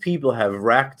 these people have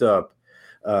racked up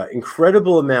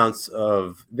incredible amounts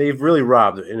of, they've really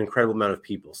robbed an incredible amount of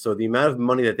people. So the amount of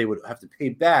money that they would have to pay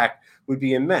back would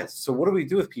be immense. So what do we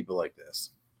do with people like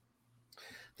this?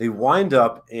 They wind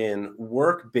up in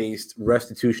work-based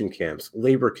restitution camps,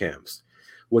 labor camps,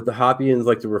 what the Hoppians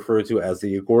like to refer to as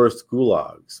the Agorist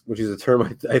gulags, which is a term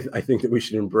I think that we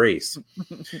should embrace.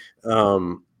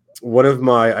 I've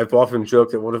often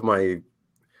joked that one of my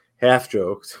half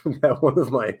jokes that one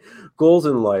of my goals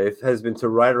in life has been to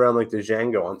ride around like the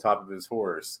Django on top of his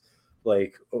horse,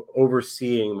 like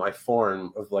overseeing my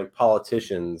farm of like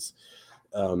politicians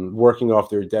working off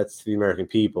their debts to the American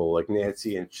people, like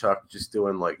Nancy and Chuck just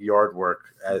doing like yard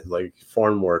work, like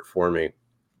farm work for me.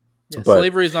 Yeah, but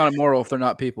slavery is not immoral if they're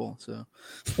not people. So,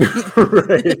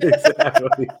 right,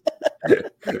 exactly.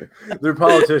 They're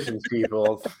politicians,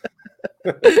 people.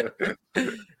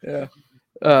 Yeah.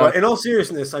 But in all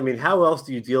seriousness, I mean, how else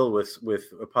do you deal with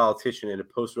a politician in a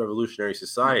post-revolutionary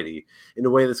society in a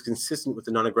way that's consistent with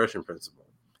the non-aggression principle?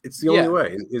 It's the only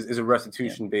way is a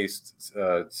restitution-based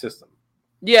system.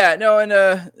 Yeah, no, and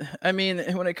I mean,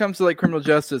 when it comes to like criminal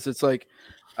justice, it's like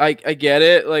I get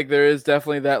it. Like there is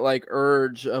definitely that like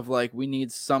urge of like we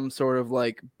need some sort of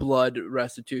like blood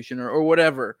restitution or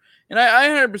whatever. And I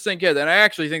 100% get that. And I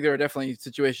actually think there are definitely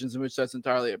situations in which that's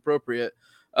entirely appropriate.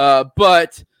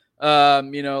 But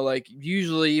you know, like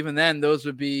usually even then those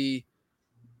would be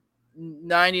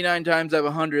 99 times out of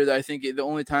 100. I think the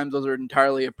only times those are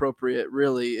entirely appropriate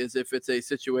really is if it's a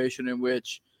situation in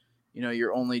which, you know,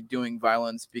 you're only doing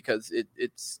violence because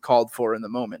it's called for in the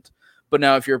moment. But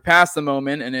now if you're past the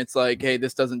moment and it's like, hey,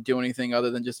 this doesn't do anything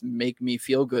other than just make me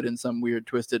feel good in some weird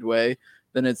twisted way,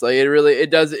 then it's like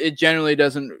it generally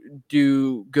doesn't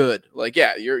do good. Like,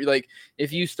 yeah, you're like,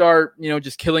 if you start, you know,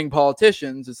 just killing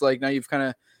politicians, it's like now you've kind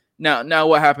of now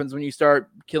what happens when you start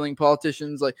killing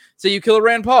politicians? Like, say you kill a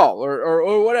Rand Paul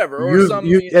or whatever,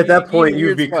 at that point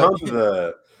you've become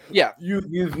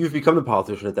you've become the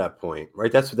politician at that point,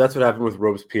 right? That's what happened with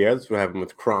Robespierre. That's what happened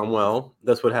with Cromwell.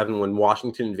 That's what happened when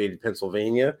Washington invaded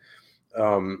Pennsylvania.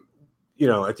 You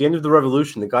know, at the end of the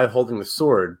revolution, the guy holding the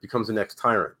sword becomes the next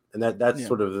tyrant, and that's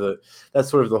sort of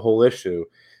the whole issue.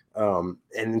 And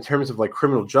in terms of like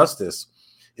criminal justice,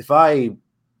 if I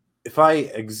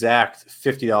exact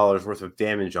 $50 worth of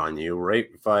damage on you, right?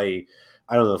 If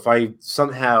I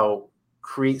somehow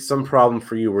create some problem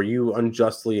for you where you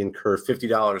unjustly incur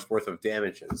 $50 worth of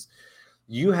damages,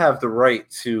 you have the right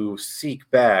to seek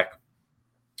back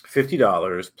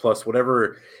 $50 plus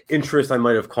whatever interest I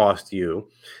might have cost you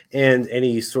and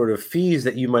any sort of fees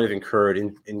that you might have incurred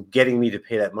in getting me to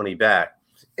pay that money back.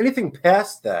 Anything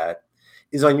past that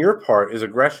is on your part is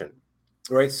aggression,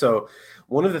 right? So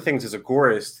one of the things as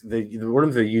agorist, one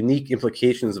of the unique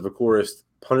implications of agorist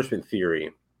punishment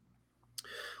theory,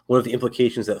 one of the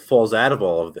implications that falls out of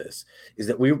all of this is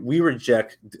that we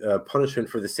reject punishment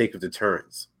for the sake of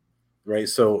deterrence, right?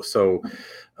 So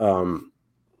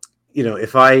you know,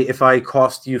 if I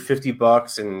cost you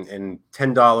 $50 and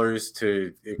 $10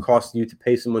 to it cost you to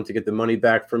pay someone to get the money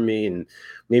back from me, and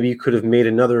maybe you could have made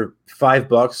another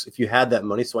 $5 if you had that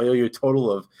money, so I owe you a total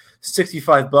of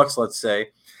 $65, let's say,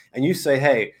 and you say,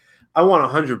 hey, I want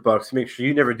 $100 to make sure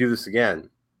you never do this again,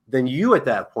 then you at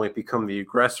that point become the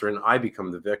aggressor and I become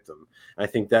the victim. And I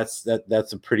think that's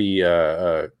a pretty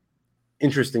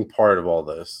interesting part of all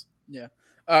this. Yeah.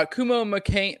 Kumo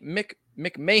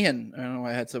McMahon. I don't know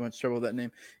why I had so much trouble with that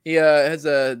name. He has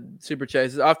a super chat.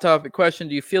 He says, off-topic question: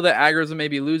 do you feel that agorism may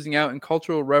be losing out in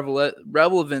cultural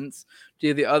relevance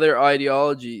to the other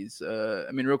ideologies?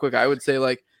 I mean, real quick, I would say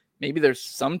like maybe there's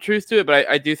some truth to it, but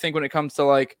I do think when it comes to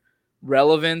like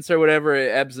relevance or whatever,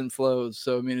 it ebbs and flows.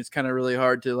 So I mean, it's kind of really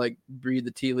hard to like read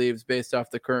the tea leaves based off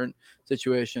the current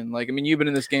situation. Like, I mean, you've been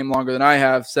in this game longer than I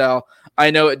have, Sal. I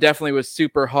know it definitely was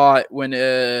super hot when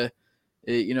it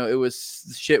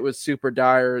was shit was super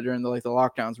dire during the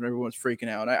lockdowns when everyone was freaking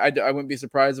out. I wouldn't be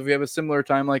surprised if we have a similar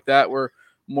time like that where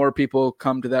more people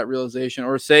come to that realization,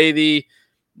 or let's say the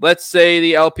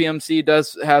LPMC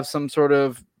does have some sort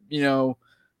of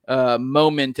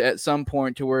moment at some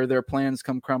point to where their plans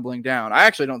come crumbling down. I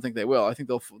actually don't think they will. I think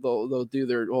they'll do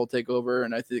their whole takeover,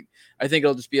 and I think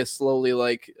it'll just be a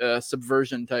slowly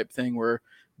subversion type thing where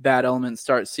bad elements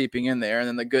start seeping in there, and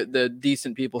then the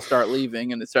decent people start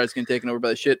leaving, and it starts getting taken over by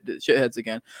the shitheads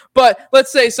again. But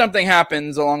let's say something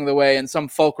happens along the way, and some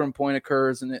fulcrum point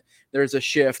occurs, and there's a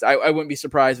shift. I wouldn't be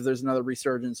surprised if there's another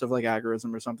resurgence of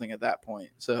agorism or something at that point.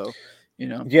 So.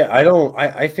 Yeah,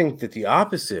 I think that the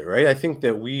opposite, right? I think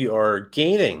that we are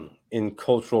gaining in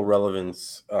cultural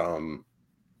relevance,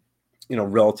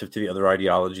 relative to the other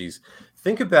ideologies.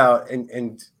 Think about,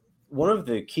 and one of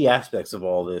the key aspects of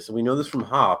all this, and we know this from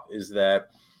Hop, is that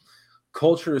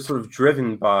culture is sort of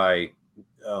driven by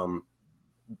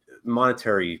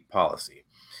monetary policy.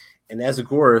 And as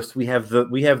agorists, we have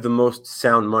the most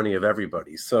sound money of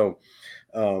everybody. So,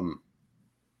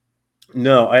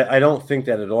 no, I don't think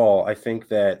that at all. I think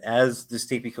that as the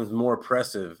state becomes more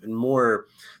oppressive and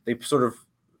they sort of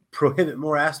prohibit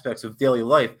more aspects of daily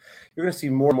life, you're going to see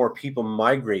more and more people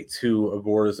migrate to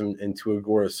agorism and to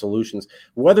agorist solutions.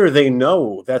 Whether they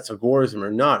know that's agorism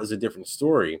or not is a different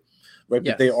story, right?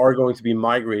 Yes. But they are going to be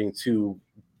migrating to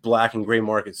black and gray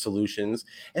market solutions.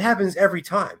 It happens every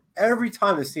time. Every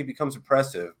time the state becomes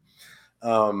oppressive,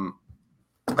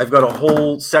 I've got a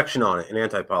whole section on it in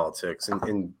Anti-Politics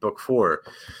in book 4.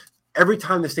 Every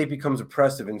time the state becomes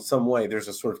oppressive in some way, there's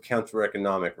a sort of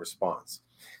counter-economic response.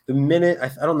 The minute, I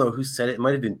don't know who said it, it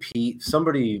might have been Pete,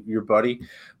 somebody, your buddy,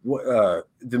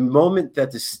 the moment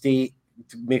that the state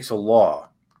makes a law,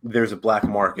 there's a black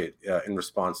market in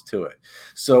response to it.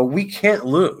 So we can't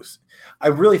lose. I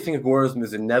really think agorism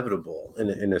is inevitable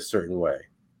in a certain way.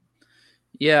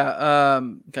 Yeah,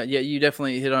 you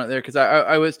definitely hit on it there, because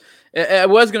I was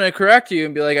going to correct you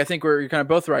and be like, I think you're kind of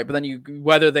both right, but then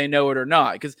whether they know it or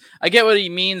not, because I get what he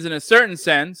means in a certain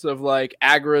sense of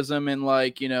agorism and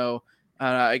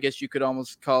I guess you could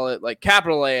almost call it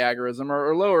capital A agorism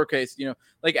or lowercase,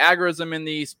 agorism in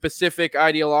the specific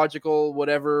ideological,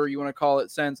 whatever you want to call it,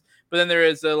 sense. But then there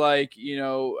is I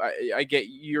get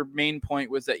your main point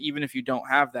was that even if you don't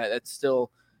have that, that's still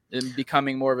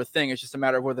becoming more of a thing. It's just a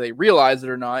matter of whether they realize it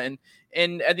or not.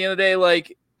 And at the end of the day,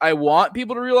 I want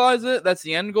people to realize it. That's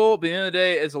the end goal. But at the end of the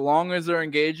day, as long as they're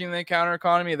engaging in the counter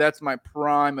economy, that's my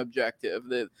prime objective.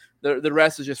 The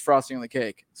rest is just frosting on the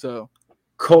cake. So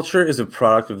culture is a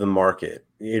product of the market.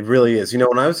 It really is.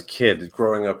 When I was a kid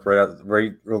growing up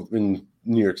right in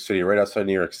New York City, right outside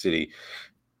New York City,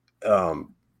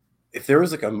 if there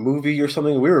was a movie or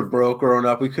something, we were broke growing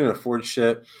up. We couldn't afford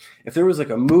shit. If there was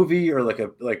a movie or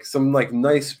some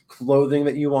nice clothing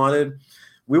that you wanted,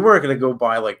 we weren't going to go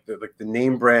buy the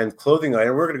name brand clothing item.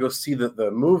 We were going to go see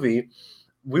the movie.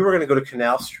 We were going to go to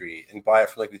Canal Street and buy it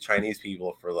for the Chinese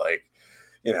people for $2,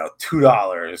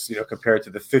 compared to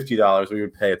the $50 we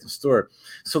would pay at the store.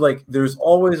 So there's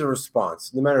always a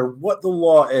response, no matter what the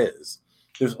law is.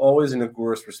 There's always an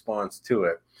agorist response to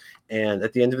it. And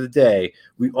at the end of the day,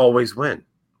 we always win.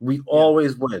 We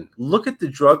always win. Look at the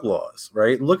drug laws,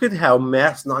 right? Look at how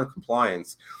mass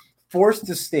noncompliance forced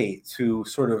the state to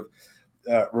sort of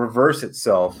reverse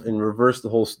itself and reverse the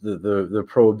whole the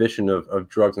prohibition of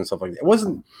drugs and stuff like that. It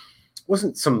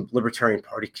wasn't some Libertarian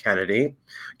Party candidate.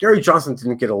 Gary Johnson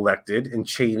didn't get elected and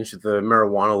change the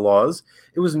marijuana laws.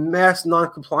 It was mass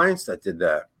noncompliance that did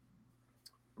that.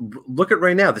 Look at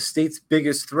right now. The state's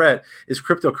biggest threat is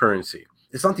cryptocurrency.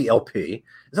 It's not the LP.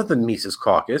 It's not the Mises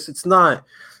Caucus. It's not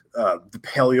the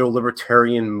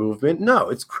paleo-libertarian movement. No,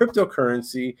 it's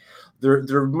cryptocurrency.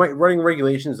 They're running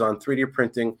regulations on 3D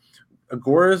printing.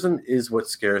 Agorism is what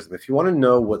scares them. If you want to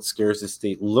know what scares the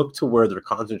state, look to where they're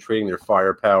concentrating their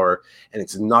firepower, and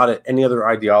it's not at any other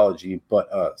ideology but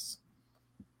us.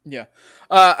 Yeah.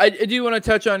 I do want to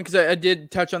touch on, because I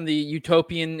did touch on the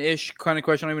utopian-ish kind of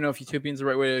question. I don't even know if utopian is the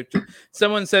right way to.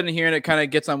 Someone said in here, and it kind of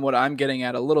gets on what I'm getting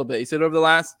at a little bit. He said, after the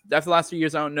last 3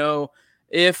 years, I don't know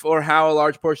if or how a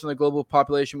large portion of the global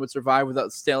population would survive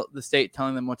without the state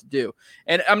telling them what to do.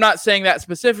 And I'm not saying that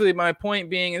specifically. My point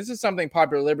being, and this is something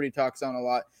Popular Liberty talks on a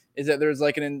lot, is that there's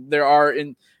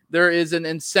there is an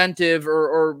incentive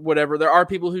or whatever. There are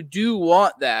people who do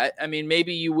want that. I mean,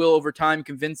 maybe you will over time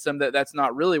convince them that that's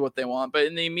not really what they want, but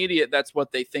in the immediate, that's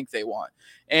what they think they want.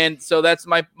 And so that's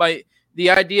my the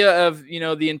idea of,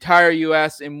 the entire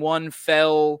U.S. in one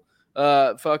fell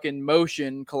fucking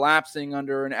motion collapsing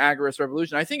under an agorist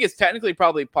revolution, I think it's technically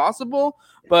probably possible,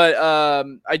 but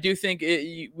I do think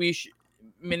we should.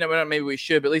 I mean, maybe we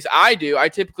should, but at least I do. I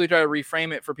typically try to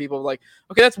reframe it for people like,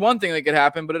 okay, that's one thing that could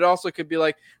happen, but it also could be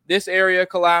like this area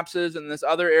collapses and this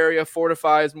other area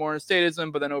fortifies more in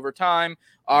statism, but then over time,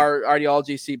 our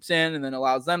ideology seeps in and then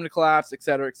allows them to collapse, et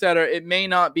cetera, et cetera. It may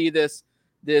not be this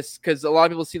because a lot of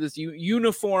people see this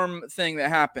uniform thing that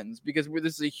happens because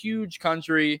this is a huge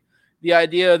country. The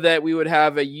idea that we would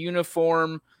have a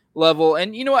uniform level,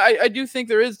 and I do think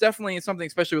there is definitely something,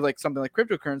 especially with like something like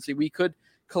cryptocurrency, we could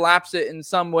collapse it in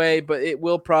some way, but it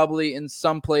will probably in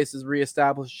some places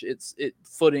reestablish its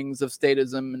footings of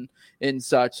statism and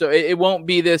such. So it won't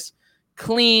be this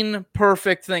clean,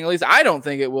 perfect thing. At least I don't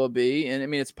think it will be. And I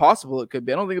mean, it's possible it could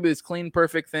be. I don't think it'll be this clean,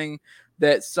 perfect thing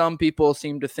that some people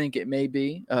seem to think it may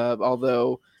be.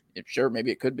 Although, sure,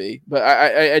 maybe it could be. But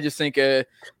I just think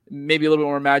maybe a little bit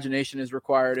more imagination is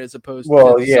required as opposed to.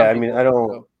 Well, yeah, I mean, I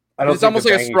don't. It's almost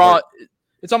like a straw.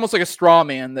 It's almost like a straw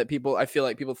man that I feel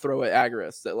like people throw at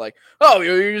agorists that like, oh,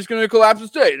 you're just going to collapse the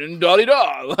state and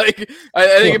da-di-da. Like, I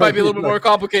think it might be a little bit more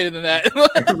complicated than that.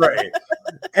 Right.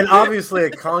 And obviously,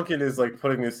 Konkin is like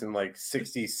putting this in like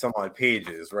 60 some odd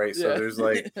pages, right? So there's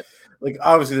like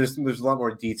obviously there's a lot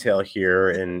more detail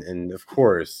here. And of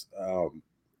course,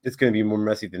 it's going to be more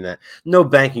messy than that. No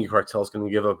banking cartel is going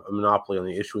to give up a monopoly on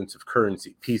the issuance of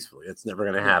currency peacefully. It's never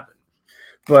going to happen.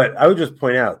 But I would just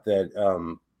point out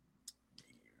that,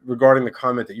 regarding the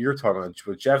comment that you're talking about,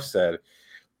 what Jeff said,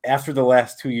 after the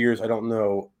last 2 years, I don't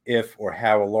know if or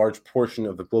how a large portion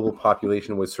of the global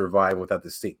population would survive without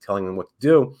the state telling them what to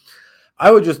do.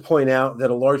 I would just point out that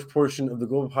a large portion of the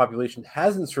global population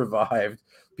hasn't survived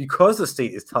because the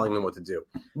state is telling them what to do.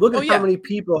 Look at how many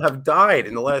people have died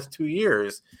in the last 2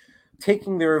 years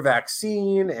taking their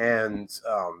vaccine and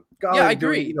I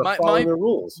agree. Following their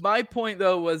rules. My point,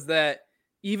 though, was that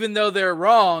even though they're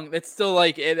wrong, that's still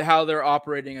like how they're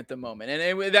operating at the moment.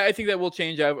 And I think that will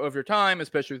change over time,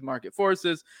 especially with market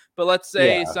forces. But let's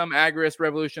say some agorist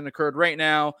revolution occurred right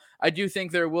now. I do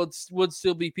think there would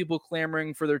still be people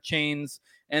clamoring for their chains,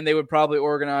 and they would probably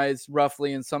organize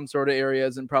roughly in some sort of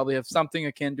areas and probably have something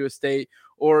akin to a state,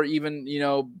 or even,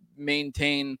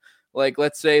 maintain, like,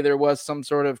 let's say there was some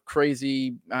sort of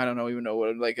crazy, I don't even know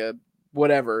what, like a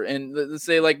whatever, and let's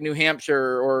say like New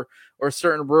Hampshire or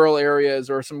certain rural areas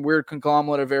or some weird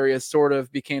conglomerate of areas sort of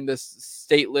became this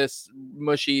stateless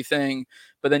mushy thing,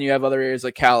 but then you have other areas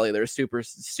like Cali that are super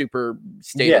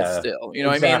stated still. You know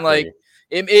what I mean? Like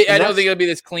I don't think it'll be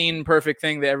this clean, perfect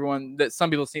thing that some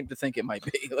people seem to think it might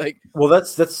be. Like, well,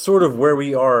 that's sort of where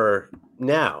we are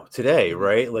now today,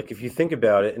 right? Like if you think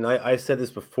about it, and I said this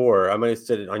before, I might have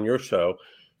said it on your show.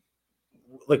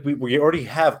 Like we already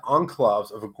have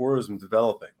enclaves of agorism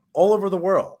developing all over the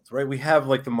world, right? We have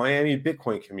like the Miami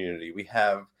Bitcoin community. We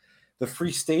have the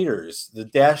Free Staters, the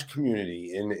Dash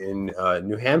community in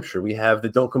New Hampshire. We have the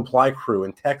Don't Comply crew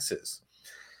in Texas.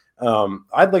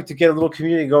 I'd like to get a little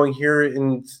community going here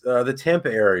in the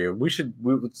Tampa area.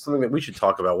 It's something that we should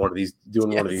talk about one of these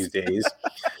days.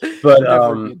 But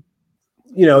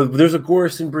there's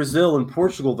agorists in Brazil and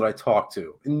Portugal that I talk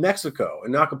to, in Mexico,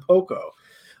 in Acapulco,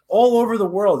 all over the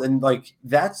world. And like,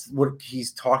 that's what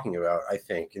he's talking about, I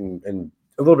think. And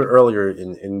a little bit earlier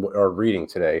in our reading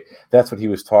today, that's what he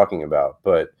was talking about.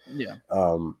 But,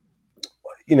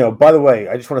 by the way,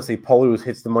 I just want to say Paul Lewis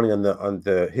hits the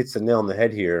nail on the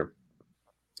head here.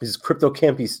 He says, crypto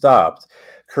can't be stopped.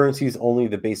 Currency is only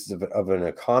the basis of an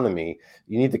economy.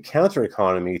 You need the counter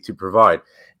economy to provide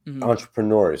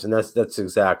entrepreneurs. And that's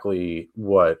exactly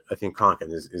what I think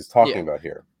Konkin is talking about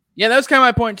here. Yeah, that's kind of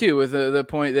my point too, with the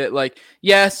point that, like,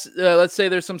 yes, let's say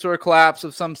there's some sort of collapse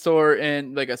of some sort,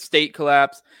 and like a state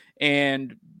collapse,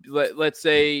 and let's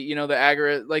say, the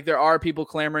agorist, like, there are people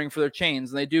clamoring for their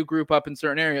chains, and they do group up in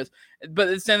certain areas, but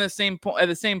it's at the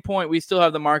same point, we still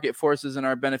have the market forces in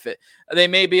our benefit. They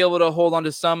may be able to hold on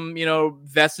to some,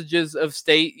 vestiges of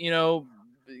state,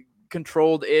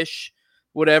 controlled ish,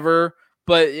 whatever.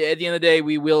 But at the end of the day,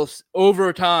 we will,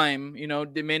 over time,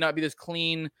 it may not be this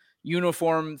clean,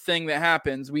 uniform thing that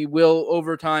happens. We will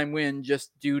over time win,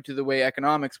 just due to the way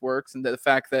economics works, and the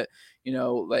fact that,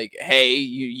 like, hey,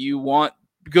 you want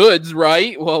goods,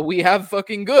 right? Well, we have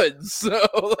fucking goods.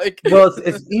 So, like, well,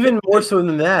 it's even more so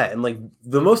than that. And like,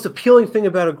 the most appealing thing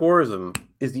about agorism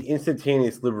is the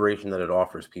instantaneous liberation that it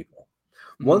offers people.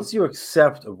 Once you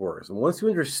accept agorism, once you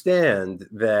understand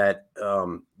that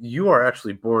you are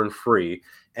actually born free,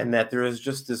 and that there is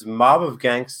just this mob of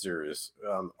gangsters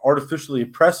artificially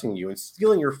oppressing you and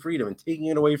stealing your freedom and taking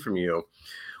it away from you,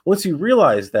 once you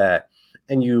realize that,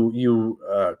 and you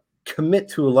commit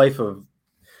to a life of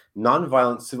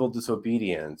nonviolent civil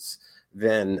disobedience,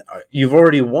 then you've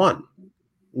already won.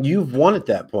 You've won at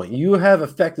that point. You have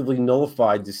effectively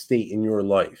nullified the state in your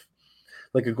life.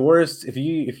 Like Agorist, if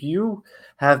you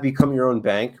have become your own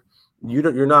bank,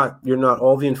 you're not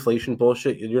all the inflation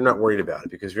bullshit. You're not worried about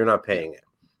it because you're not paying it,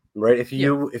 right? If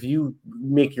you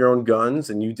make your own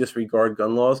guns and you disregard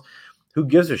gun laws, who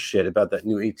gives a shit about that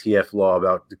new ATF law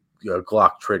about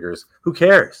Glock triggers? Who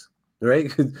cares,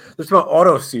 right? There's about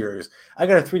auto sears. I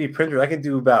got a 3D printer. I can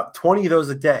do about 20 of those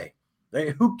a day.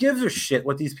 Right? Who gives a shit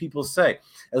what these people say?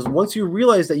 As once you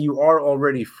realize that you are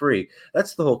already free,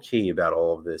 that's the whole key about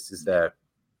all of this, is that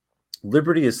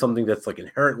liberty is something that's like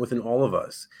inherent within all of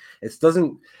us. It's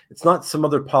not some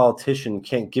other politician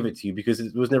can't give it to you because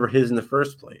it was never his in the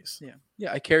first place.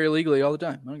 Yeah, I carry illegally all the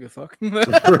time. I don't give a fuck. Now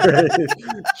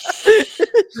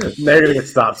you're gonna get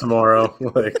stopped tomorrow.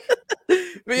 But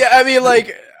yeah, I mean,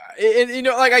 like,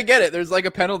 like, I get it. There's like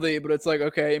a penalty, but it's like,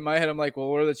 okay, in my head, I'm like, well,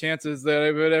 what are the chances that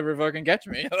it would ever fucking catch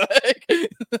me?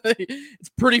 It's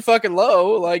pretty fucking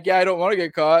low. Like, yeah, I don't want to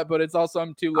get caught, but it's also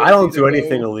I'm too. I don't do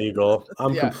anything illegal.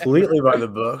 I'm completely by the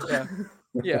book.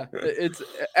 Yeah, it's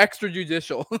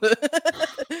extrajudicial.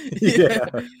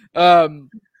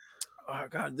 Oh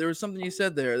God, there was something you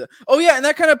said there. Oh yeah, and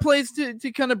that kind of plays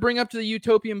to kind of bring up to the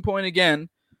utopian point again.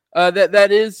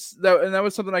 That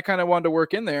was something I kind of wanted to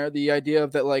work in there. The idea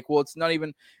of that, like, well, it's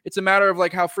a matter of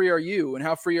like how free are you and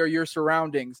how free are your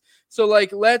surroundings. So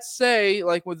like, let's say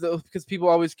like because people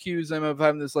always accuse them of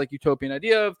having this like utopian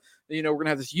idea of, we're gonna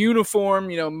have this uniform,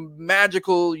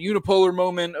 magical unipolar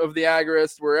moment of the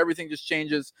agorist where everything just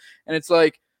changes, and it's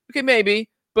like, okay, maybe,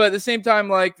 but at the same time,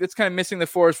 like, it's kind of missing the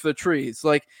forest for the trees.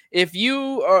 Like, at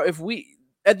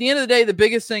the end of the day, the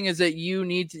biggest thing is that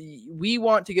we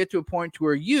want to get to a point to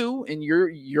where you in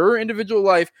your individual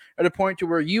life are at a point to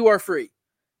where you are free,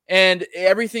 and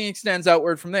everything extends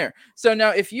outward from there. So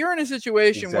now if you're in a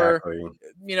situation where,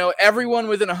 everyone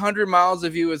within 100 miles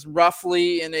of you is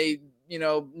roughly in a,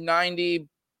 95+%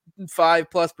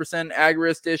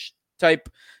 agorist-ish type,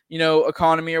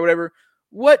 economy or whatever,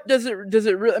 what does it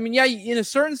really, I mean, yeah, in a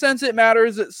certain sense, it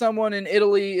matters that someone in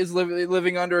Italy is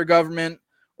living under a government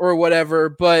or whatever,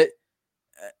 but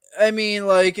I mean,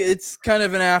 like, it's kind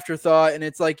of an afterthought, and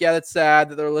it's like, yeah, that's sad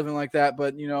that they're living like that, but,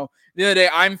 at the end of the day,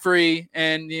 I'm free,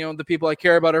 and, the people I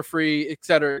care about are free, et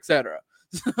cetera, et cetera.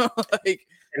 So, like,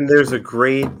 and there's a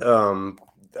great,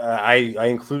 I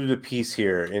included a piece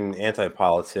here in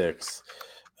Anti-Politics,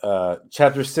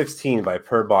 chapter 16 by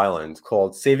Per Byland,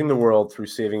 called Saving the World Through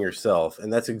Saving Yourself,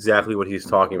 and that's exactly what he's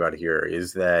talking about here,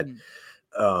 is that,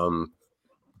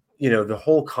 the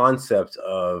whole concept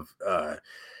of a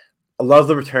lot of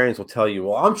libertarians will tell you,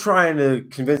 well, I'm trying to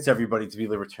convince everybody to be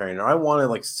libertarian, or I want to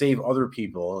like save other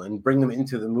people and bring them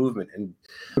into the movement. And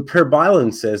what Per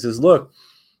Byland says is, look,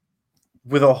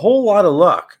 with a whole lot of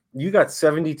luck, you got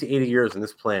 70 to 80 years on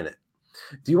this planet.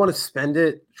 Do you want to spend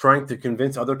it trying to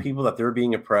convince other people that they're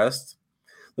being oppressed?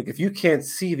 Like, if you can't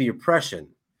see the oppression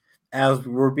as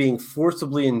we're being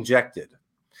forcibly injected,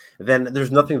 then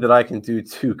there's nothing that I can do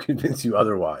to convince you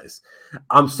otherwise.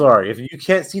 I'm sorry. If you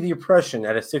can't see the oppression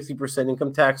at a 60%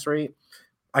 income tax rate,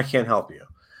 I can't help you.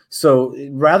 So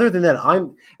rather than that,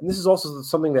 and this is also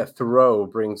something that Thoreau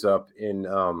brings up in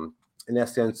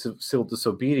Essay on Civil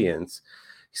Disobedience.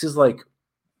 He says, like,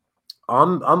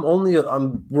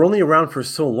 we're only around for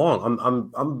so long.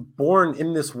 I'm born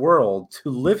in this world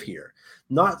to live here,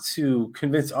 not to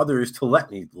convince others to let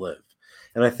me live.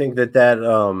 And I think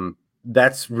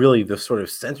that's really the sort of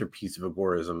centerpiece of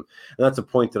agorism. And that's a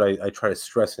point that I try to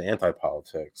stress in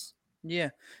Anti-Politics. Yeah.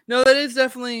 No, that is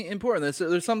definitely important.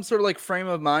 There's some sort of like frame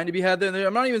of mind to be had there.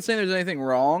 I'm not even saying there's anything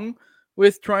wrong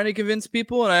with trying to convince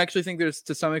people, and I actually think there's,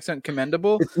 to some extent,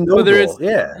 commendable. It's noble, but there is,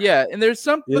 yeah. And there's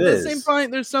but at the same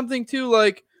point, there's something too,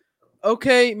 like,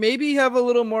 okay, maybe have a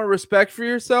little more respect for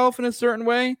yourself in a certain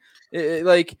way.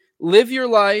 Like, live your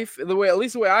life at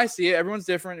least the way I see it. Everyone's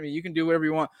different. I mean, you can do whatever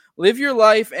you want. Live your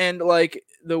life, and like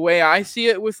the way I see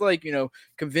it, with like,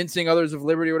 convincing others of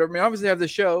liberty or whatever. I mean, obviously I have the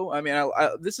show. I mean, I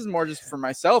this is more just for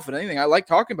myself than anything. I like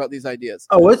talking about these ideas.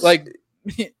 Oh, it's like,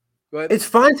 go ahead. It's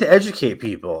fine to educate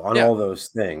people on all those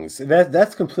things.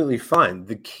 That's completely fine.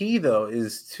 The key, though,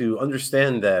 is to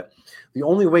understand that the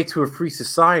only way to a free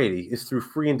society is through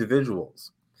free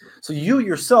individuals. So you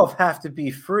yourself have to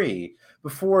be free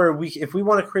if we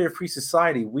want to create a free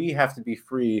society, we have to be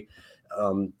free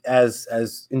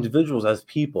as individuals, as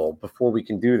people, before we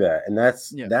can do that. And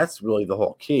that's really the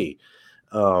whole key.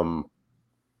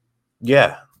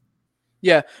 Yeah.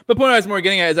 But the point I was more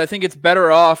getting at is I think it's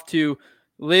better off to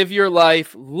live your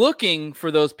life looking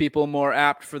for those people more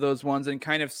apt for those ones and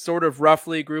kind of sort of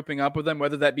roughly grouping up with them,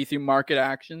 whether that be through market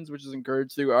actions, which is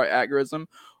encouraged through our algorithm,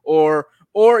 or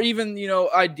even,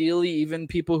 ideally even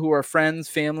people who are friends,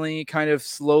 family, kind of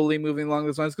slowly moving along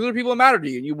those lines, because they're people that matter to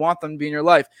you and you want them to be in your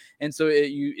life. And so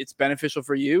it's beneficial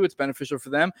for you. It's beneficial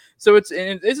for them. So this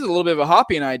is a little bit of a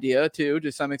Hoppian idea too,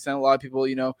 to some extent. A lot of people,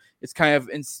 it's kind of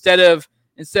instead of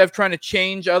trying to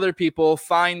change other people,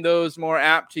 find those more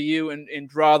apt to you and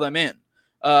draw them in.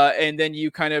 And then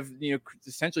you kind of,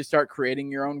 essentially start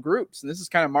creating your own groups. And this is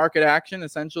kind of market action,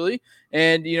 essentially.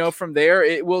 And, from there,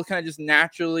 it will kind of just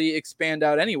naturally expand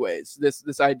out anyways.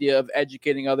 This idea of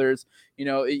educating others,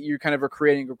 you're kind of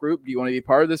creating a group. Do you want to be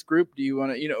part of this group? Do you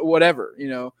want to, whatever,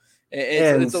 go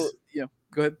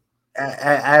ahead.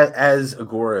 As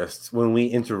agorists, when we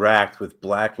interact with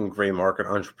black and gray market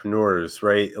entrepreneurs,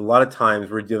 right, a lot of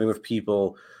times we're dealing with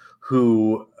people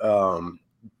who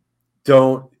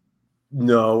don't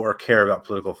know or care about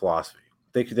political philosophy.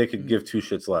 They could give two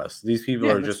shits less. These people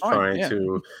are just trying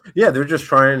they're just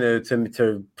trying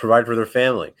to provide for their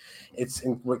family. It's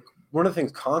one of the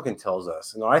things Konkin tells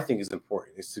us, and I think is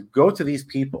important, is to go to these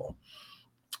people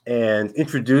and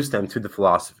introduce them to the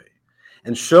philosophy.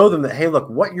 And show them that, hey, look,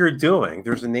 what you're doing,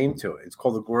 there's a name to it. It's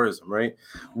called agorism, right?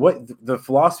 What the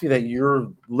philosophy that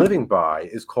you're living by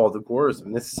is called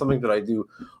agorism. This is something that I do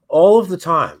all of the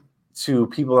time to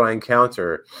people that I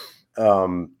encounter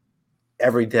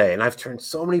every day. And I've turned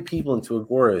so many people into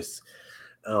agorists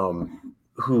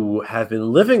who have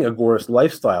been living agorist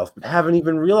lifestyles but haven't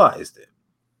even realized it.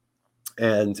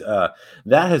 And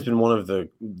that has been one of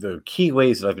the key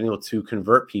ways that I've been able to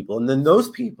convert people. And then those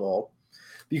people,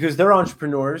 because they're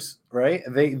entrepreneurs, right?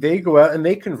 They go out and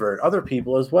they convert other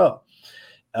people as well.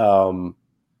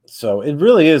 So it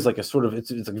really is like a sort of,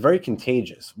 it's like very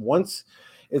contagious. Once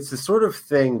it's the sort of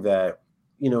thing that,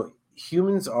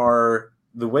 humans are,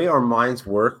 the way our minds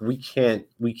work, we can't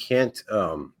reject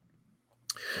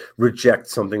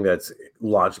something that's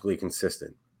logically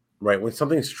consistent. Right? When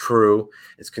something's true,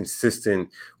 it's consistent.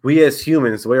 We as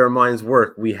humans, the way our minds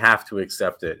work, we have to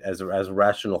accept it as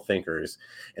rational thinkers.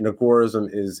 And agorism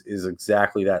is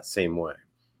exactly that same way.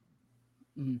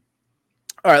 Mm-hmm.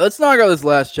 All right, let's knock out this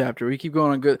last chapter. We keep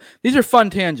going on good. These are fun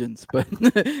tangents, but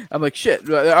I'm like, shit.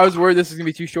 I was worried this is going to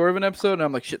be too short of an episode, and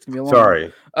I'm like, shit, it's going to be a long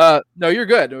Sorry. one. No, you're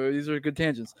good. These are good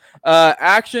tangents.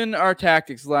 Action or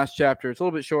tactics, last chapter. It's a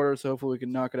little bit shorter, so hopefully we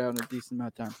can knock it out in a decent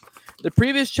amount of time. The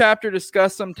previous chapter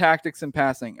discussed some tactics in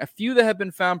passing. A few that have been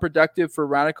found productive for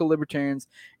radical libertarians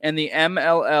and the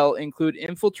MLL include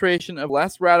infiltration of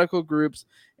less radical groups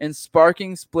and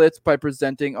sparking splits by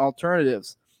presenting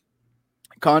alternatives.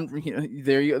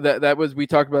 That was, we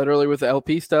talked about earlier with the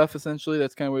LP stuff. Essentially,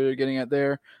 that's kind of what you're getting at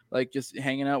there, like just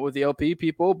hanging out with the LP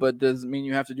people, but doesn't mean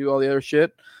you have to do all the other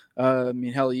shit.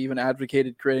 Hell, you even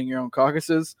advocated creating your own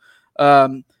caucuses.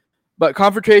 But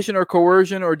confrontation or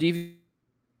coercion or deviation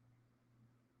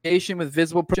with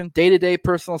visible day-to-day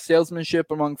personal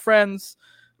salesmanship among friends,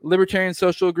 libertarian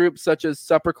social groups such as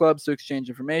supper clubs to exchange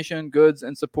information, goods,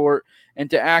 and support,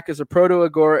 and to act as a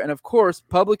proto-agora, and of course,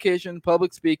 publication,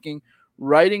 public speaking,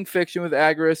 writing fiction with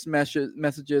agorist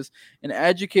messages, and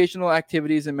educational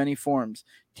activities in many forms.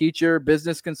 Teacher,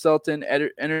 business consultant,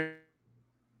 entertainer,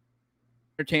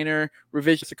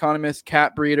 revisionist economist,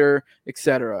 cat breeder,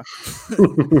 etc.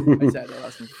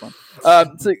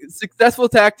 Successful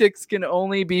tactics can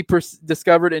only be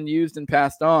discovered and used and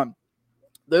passed on.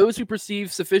 Those who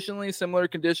perceive sufficiently similar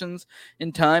conditions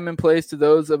in time and place to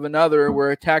those of another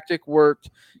where a tactic worked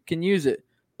can use it,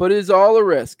 but it is all a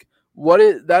risk.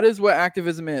 That is what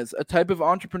activism is, a type of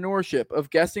entrepreneurship, of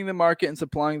guessing the market and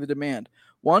supplying the demand.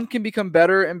 One can become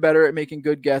better and better at making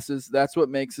good guesses. That's what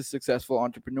makes a successful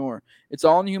entrepreneur. It's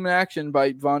all in human action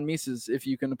by von Mises, if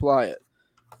you can apply it.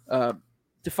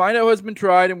 To find out what has been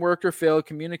tried and worked or failed,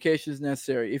 communication is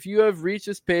necessary. If you have reached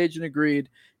this page and agreed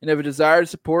and have a desire to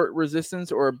support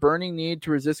resistance or a burning need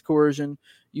to resist coercion,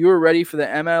 you are ready for the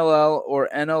MLL or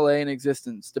NLA in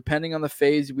existence, depending on the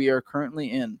phase we are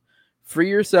currently in. Free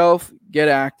yourself, get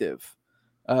active.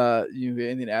 You have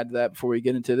anything to add to that before we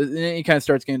get into this? And it kind of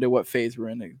starts getting into what phase we're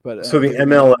in. But so the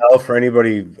MLL, for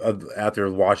anybody out there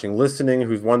watching, listening,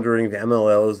 who's wondering, the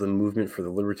MLL is the Movement for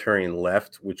the Libertarian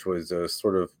Left, which was a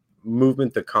sort of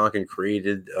movement that Konkin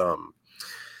created.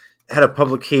 Had a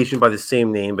publication by the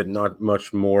same name, but not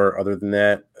much more other than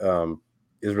that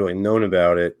is really known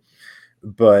about it.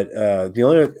 But the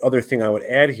only other thing I would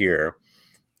add here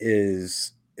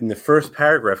is, in the first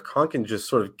paragraph, Konkin just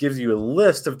sort of gives you a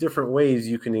list of different ways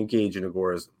you can engage in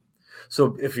agorism.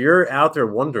 So if you're out there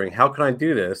wondering, how can I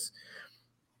do this?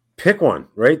 Pick one,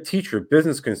 right? Teacher,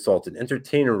 business consultant,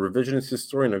 entertainer, revisionist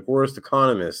historian, agorist,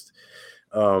 economist,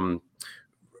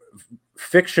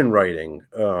 fiction writing,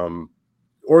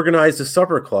 organize a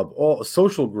supper club, a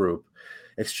social group,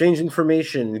 exchange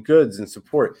information, goods, and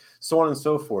support, so on and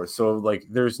so forth. So like,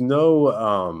 there's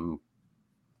no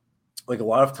like a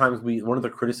lot of times one of the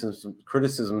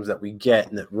criticisms that we get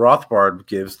and that Rothbard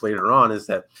gives later on is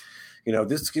that,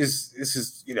 this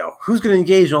is who's going to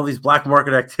engage in all these black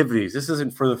market activities? This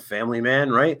isn't for the family man,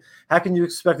 right? How can you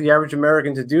expect the average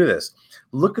American to do this?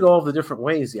 Look at all the different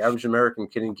ways the average American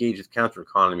can engage with counter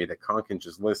economy that Konkin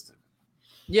just listed.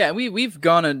 Yeah, we've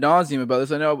gone ad nauseum about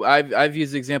this. I know I've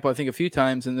used the example I think a few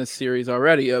times in this series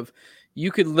already of you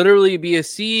could literally be a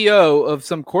CEO of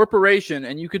some corporation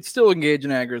and you could still engage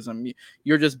in agorism.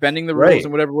 You're just bending the rules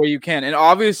in whatever way you can. And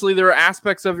obviously there are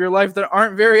aspects of your life that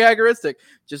aren't very agoristic,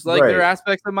 just like there are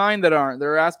aspects of mine that aren't.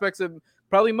 There are aspects of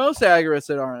probably most agorists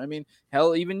that aren't. I mean,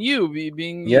 hell, even you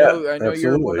being, I know absolutely.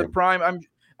 You're one of the prime.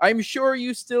 I'm sure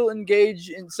you still engage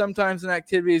in sometimes in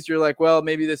activities. You're like, well,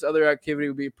 maybe this other activity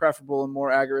would be preferable and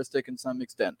more agoristic in some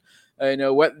extent.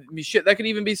 That could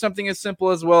even be something as simple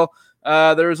as, well,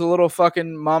 there's a little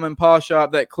fucking mom and pop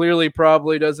shop that clearly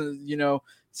probably doesn't,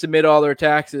 submit all their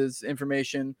taxes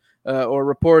information or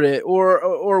report it, or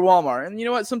Walmart. And you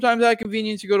know what? Sometimes that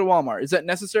convenience you go to Walmart. Is that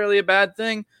necessarily a bad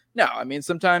thing? No. I mean,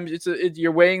 sometimes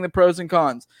you're weighing the pros and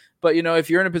cons. But, if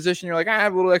you're in a position, you're like, I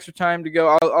have a little extra time to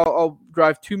go. I'll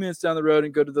drive 2 minutes down the road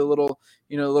and go to the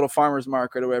little farmer's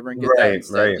market or whatever and get that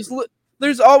instead.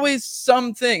 There's always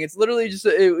something. It's literally just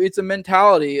it's a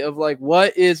mentality of like,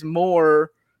 what is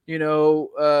more,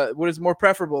 what is more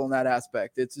preferable in that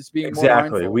aspect? It's just being more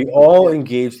mindful. We all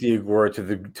engage the agora to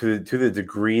the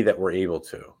degree that we're able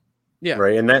to. Yeah.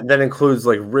 Right. And that includes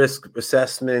like risk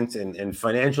assessment and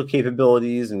financial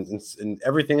capabilities and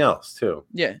everything else too.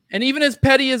 Yeah. And even as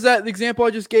petty as that example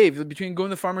I just gave between going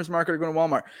to the farmer's market or going to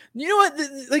Walmart, you know what?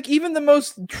 Like even the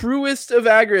most truest of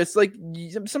agorists, like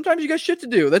sometimes you got shit to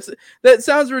do. That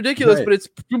sounds ridiculous, but it's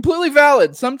completely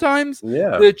valid. Sometimes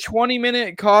the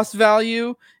 20-minute cost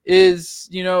value is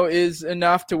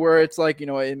enough to where it's like,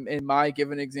 in my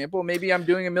given example, maybe I'm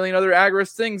doing a million other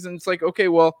agorist things. And it's like, okay,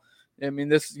 well, I mean,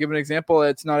 this give an example.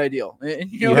 It's not ideal.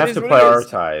 You have to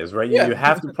prioritize, right? Yeah. You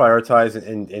have to prioritize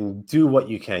and do what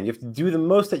you can. You have to do the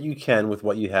most that you can with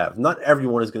what you have. Not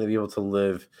everyone is going to be able to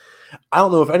live. I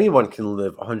don't know if anyone can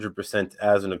live 100%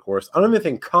 as an agorist. I don't even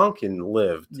think Konkin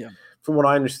lived. Yeah. From what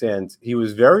I understand, he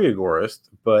was very agorist,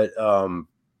 but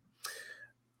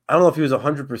I don't know if he was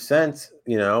 100%.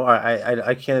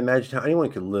 I can't imagine how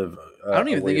anyone could live. I don't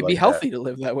even think it'd be healthy to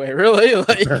live that way, really.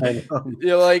 Like,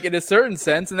 like in a certain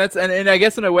sense, and that's and I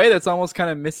guess in a way that's almost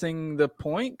kind of missing the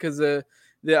point, because the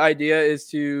idea is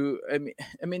to,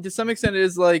 I mean, to some extent, it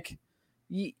is like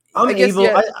I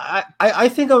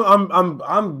think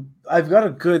I've got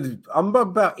a good. I'm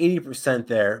about 80%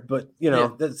 there, but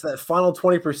that's that final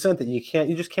 20% that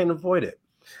you just can't avoid it.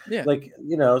 Yeah, like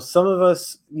some of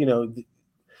us,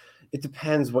 it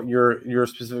depends what your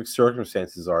specific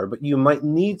circumstances are, but you might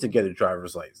need to get a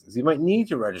driver's license. You might need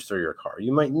to register your car.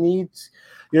 You might need,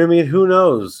 who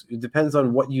knows? It depends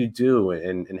on what you do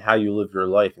and how you live your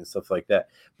life and stuff like that.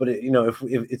 But if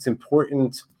it's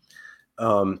important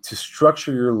to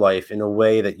structure your life in a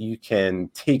way that you can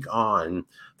take on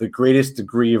the greatest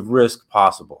degree of risk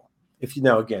possible. If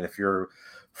you're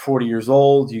 40 years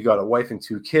old, you got a wife and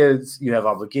 2 kids, you have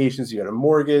obligations, you got a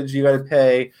mortgage you got to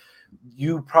pay.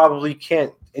 You probably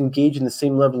can't engage in the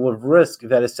same level of risk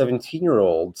that a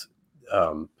 17-year-old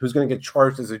who's going to get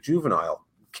charged as a juvenile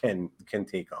can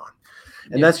take on.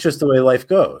 And that's just the way life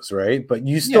goes, right? But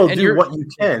you still do what you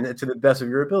can to the best of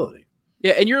your ability.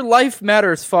 Yeah, and your life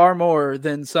matters far more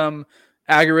than some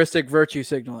agoristic virtue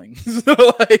signaling. So,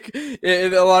 like, a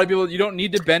lot of people, you don't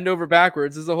need to bend over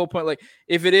backwards. This is the whole point. Like,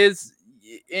 if it is,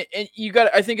 and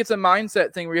I think it's a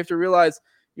mindset thing where you have to realize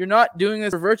you're not doing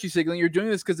this for virtue signaling. You're doing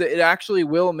this because it actually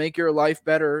will make your life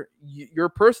better, your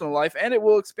personal life, and it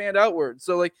will expand outward.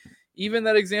 So, like, even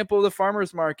that example of the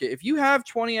farmer's market, if you have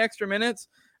 20 extra minutes,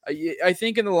 I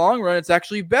think in the long run, it's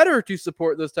actually better to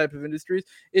support those type of industries.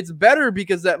 It's better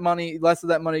because less of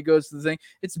that money goes to the thing.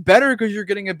 It's better because you're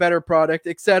getting a better product,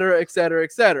 et cetera, et cetera,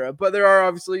 et cetera. But there are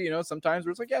obviously, sometimes where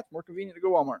it's like, it's more convenient to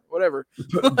go Walmart, whatever.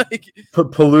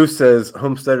 Palou says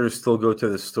homesteaders still go to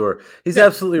the store. He's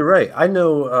absolutely right. I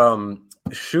know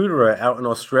Shudra out in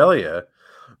Australia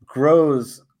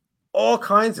grows all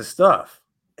kinds of stuff.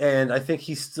 And I think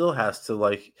he still has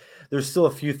to there's still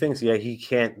a few things he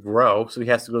can't grow, so he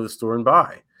has to go to the store and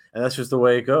buy, and that's just the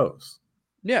way it goes.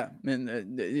 Yeah, and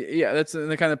that's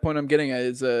the kind of point I'm getting at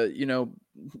is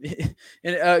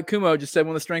and Kumo just said,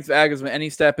 when the strength of agorism, any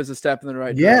step is a step in the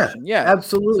right direction. Yeah,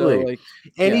 absolutely. So,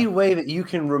 any way that you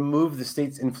can remove the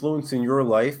state's influence in your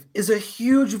life is a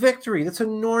huge victory. That's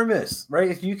enormous, right?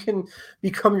 If you can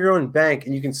become your own bank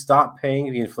and you can stop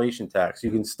paying the inflation tax,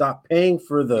 you can stop paying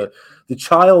for the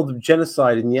child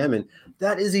genocide in Yemen,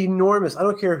 that is enormous. I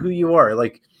don't care who you are.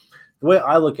 Like, the way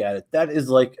I look at it, that is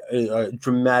like a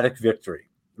dramatic victory,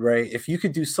 right? If you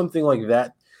could do something like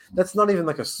that, that's not even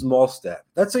like a small step.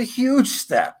 That's a huge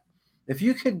step. If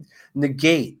you could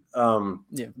negate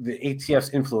the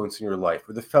ATF's influence in your life,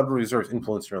 or the Federal Reserve's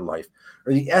influence in your life,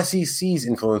 or the SEC's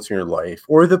influence in your life,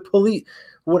 or the police,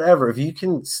 whatever, if you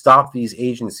can stop these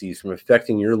agencies from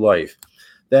affecting your life,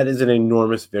 that is an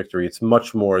enormous victory. It's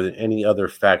much more than any other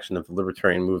faction of the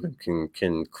libertarian movement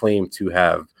can claim to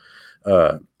have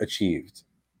achieved.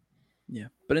 Yeah,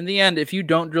 but in the end, if you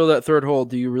don't drill that third hole,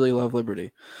 do you really love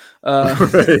liberty?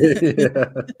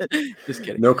 Just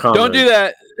kidding. No comment. Don't do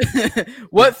that.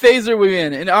 What phase are we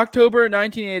in? In October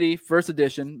 1980, first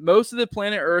edition, most of the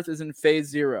planet Earth is in phase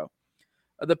 0.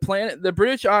 The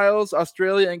British Isles,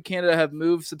 Australia, and Canada have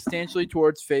moved substantially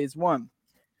towards phase 1.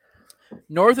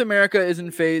 North America is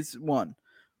in phase 1.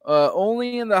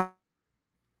 Only in the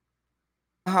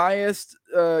highest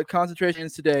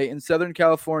concentrations today in Southern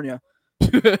California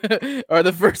are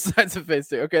the first signs of phase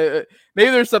 2. Okay,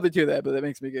 maybe there's something to that, but that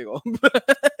makes me giggle.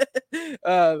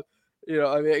 I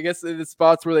mean, I guess the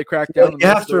spots where they crack down. You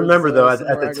have to remember, though, at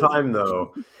the time,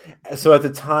 though. So at the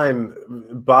time,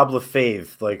 Bob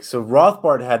LaFave, so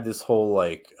Rothbard had this whole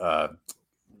like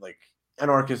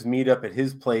anarchist meetup at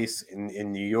his place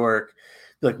in New York,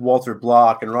 like Walter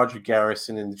Block and Roger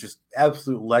Garrison, and just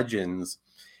absolute legends.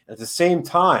 At the same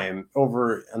time,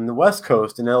 over on the West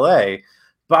Coast in LA,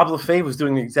 Bob LaFave was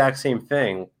doing the exact same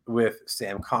thing with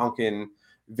Sam Konkin,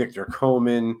 Victor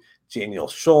Koman, Daniel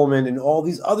Schulman, and all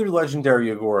these other legendary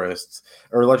agorists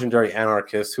or legendary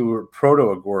anarchists who were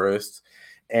proto-agorists.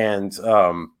 And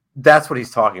that's what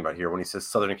he's talking about here when he says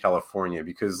Southern California,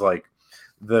 because like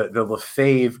the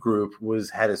LaFave group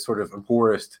had a sort of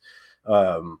agorist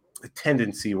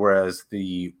tendency, whereas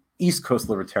the East Coast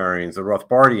libertarians, the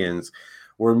Rothbardians,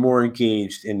 were more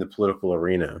engaged in the political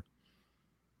arena.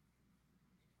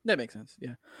 That makes sense.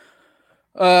 Yeah.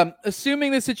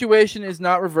 Assuming the situation is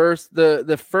not reversed,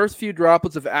 the first few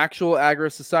droplets of actual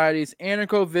agorist societies,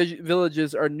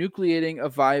 anarcho-villages, are nucleating a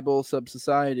viable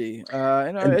sub-society.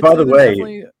 And by the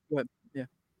way,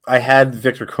 I had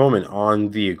Victor Koman on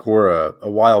the Agora a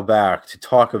while back to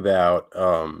talk about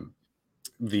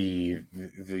the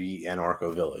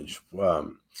anarcho-village,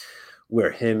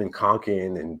 where him and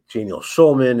Konkin and Daniel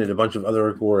Schulman and a bunch of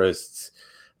other agorists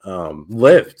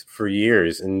lived for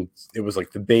years, and it was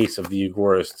like the base of the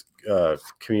agorist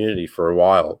community for a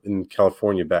while in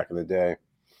California back in the day.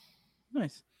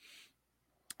 Nice.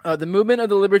 The movement of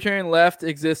the libertarian left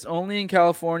exists only in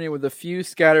California, with a few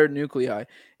scattered nuclei,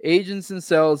 agents and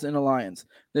cells in alliance.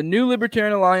 The New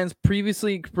Libertarian Alliance,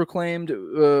 previously proclaimed,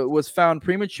 was found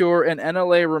premature, and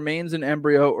NLA remains an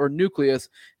embryo or nucleus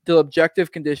until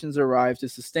objective conditions arrive to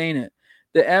sustain it.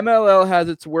 The MLL has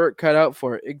its work cut out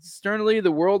for it. Externally,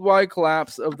 the worldwide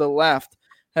collapse of the left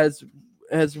has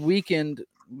weakened.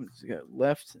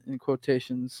 Left in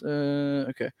quotations.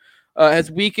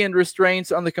 Has weakened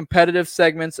restraints on the competitive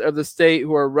segments of the state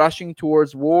who are rushing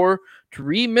towards war to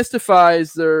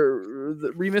remystify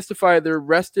their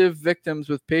restive victims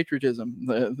with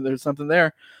patriotism. There's something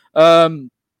there.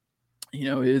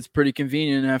 It's pretty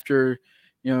convenient after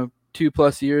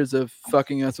 2+ years of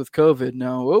fucking us with COVID.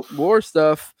 Now, war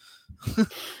stuff.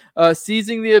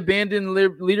 Seizing the abandoned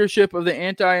leadership of the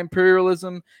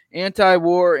anti-imperialism,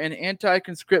 anti-war, and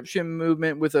anti-conscription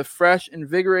movement with a fresh,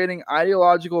 invigorating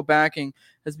ideological backing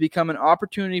has become an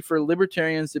opportunity for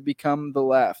libertarians to become the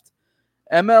left.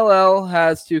 MLL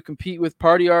has to compete with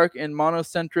partyarch and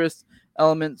monocentrist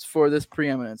elements for this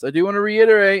preeminence. I do want to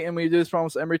reiterate, and we do this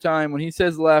almost every time, when he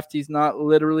says left, he's not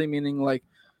literally meaning like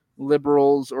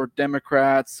liberals or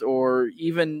Democrats or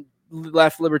even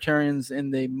left libertarians in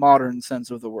the modern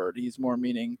sense of the word. He's more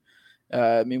meaning,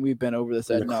 we've been over this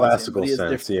in the classical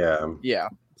sense, yeah.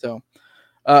 So,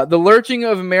 the lurching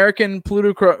of American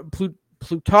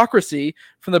plutocracy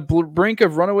from the brink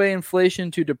of runaway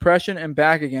inflation to depression and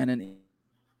back again, and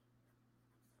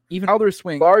even how they're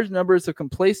swinging large numbers of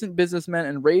complacent businessmen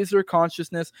and raise their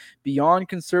consciousness beyond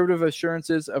conservative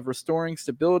assurances of restoring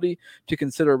stability to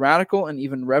consider radical and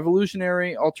even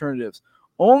revolutionary alternatives.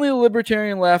 Only the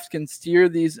libertarian left can steer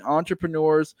these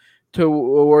entrepreneurs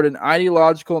toward an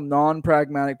ideological,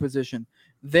 non-pragmatic position.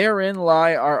 Therein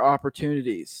lie our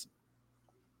opportunities.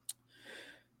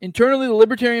 Internally, the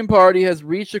Libertarian Party has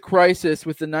reached a crisis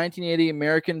with the 1980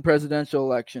 American presidential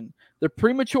election. The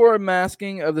premature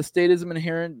unmasking of the statism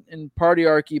inherent in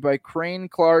partyarchy by Crane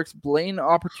Clark's blatant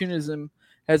opportunism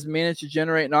has managed to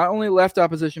generate not only left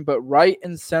opposition, but right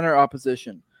and center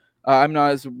opposition. I'm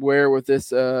not as aware with this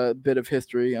bit of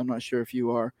history. I'm not sure if you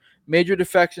are. Major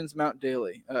defections mount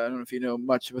daily. I don't know if you know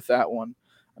much with that one.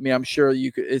 I mean, I'm sure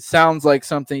you could. It sounds like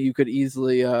something you could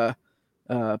easily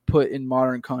put in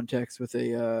modern context with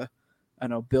a I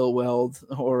know Bill Weld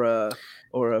or a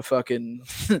fucking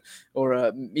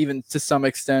or even to some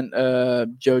extent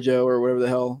JoJo or whatever the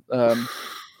hell,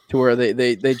 to where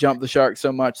they jump the shark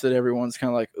so much that everyone's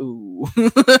kind of like, ooh.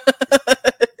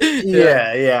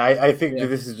 I think that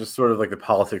this is just sort of like the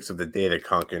politics of the day that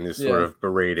Konkin is sort of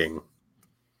berating.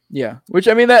 Yeah, which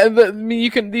I mean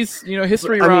you can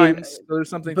history rhymes. So there's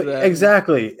something to that.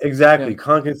 Exactly. Yeah.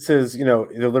 Konkin says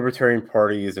the Libertarian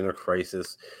Party is in a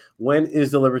crisis. When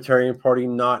is the Libertarian Party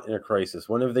not in a crisis?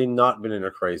 When have they not been in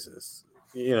a crisis?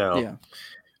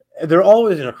 They're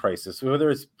always in a crisis.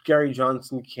 Whether it's Gary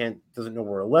Johnson doesn't know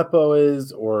where Aleppo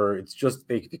is, or it's just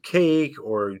baked a cake,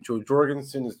 or Joe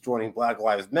Jorgensen is joining Black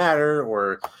Lives Matter,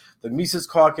 or the Mises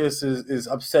Caucus is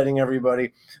upsetting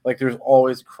everybody. Like, there's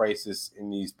always crisis in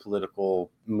these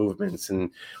political movements, and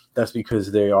that's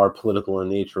because they are political in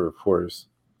nature, of course.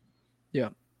 Yeah.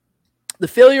 The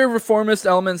failure of reformist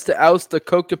elements to oust the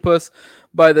coctopus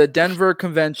by the Denver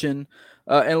Convention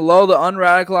and lull the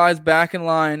unradicalized back in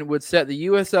line would set the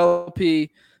USLP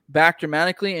back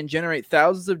dramatically and generate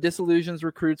thousands of disillusioned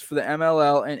recruits for the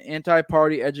MLL and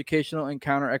anti-party educational and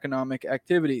counter-economic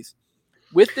activities.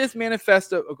 With this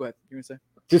manifesto, go ahead. You want to say?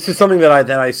 This is something that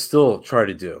I still try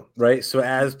to do, right? So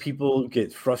as people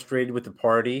get frustrated with the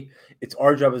party, it's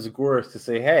our job as agorists to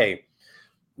say, hey,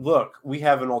 look, we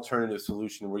have an alternative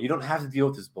solution where you don't have to deal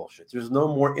with this bullshit. There's no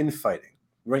more infighting,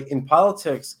 right? In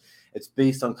politics, it's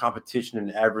based on competition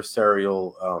and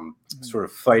adversarial sort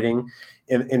of fighting.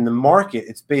 In the market,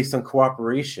 it's based on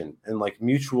cooperation and like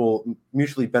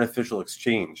mutually beneficial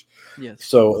exchange. Yes.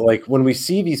 So like when we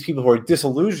see these people who are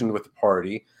disillusioned with the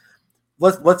party,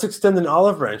 let's extend an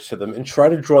olive branch to them and try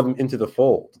to draw them into the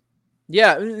fold.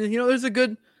 Yeah, there's a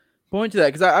good point to that,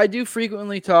 because I do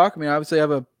frequently talk. I mean, obviously I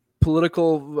have a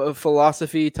political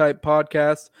philosophy type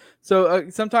podcast, so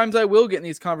sometimes I will get in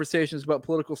these conversations about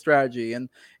political strategy, and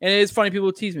it is funny,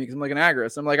 people tease me because I'm like an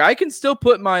agorist. I'm like, I can still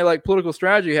put my like political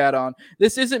strategy hat on.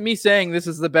 This isn't me saying this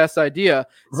is the best idea.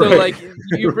 So like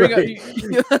you bring up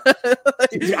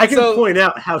I can point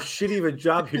out how shitty of a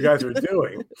job you guys are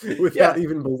doing without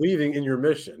even believing in your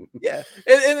mission. Yeah,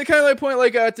 and the kind of like point,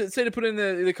 like to put in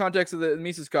the context of the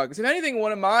Mises Caucus, if anything,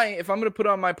 if I'm going to put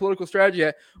on my political strategy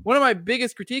hat, one of my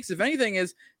biggest critiques, if anything,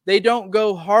 is they don't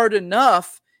go hard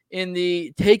enough in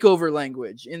the takeover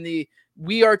language, in the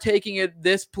we are taking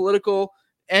this political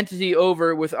entity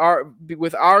over with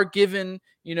our given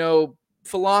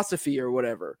philosophy or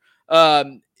whatever,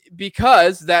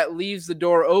 because that leaves the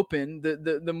door open.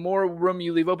 The more room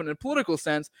you leave open in a political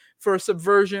sense for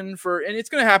subversion, and it's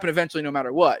going to happen eventually no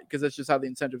matter what, because that's just how the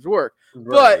incentives work.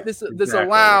 Right, but this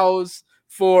allows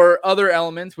for other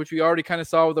elements, which we already kind of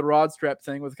saw with the Rod Strep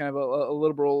thing, with kind of a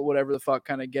liberal, whatever the fuck,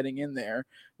 kind of getting in there.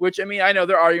 Which, I mean, I know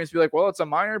there are arguments to be like, well, it's a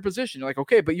minor position. You're like,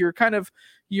 okay, but you're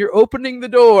opening the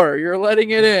door, you're letting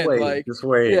it in. Just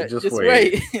wait.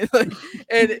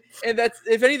 and that's,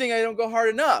 if anything, I don't go hard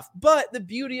enough. But the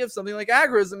beauty of something like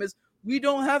agorism is we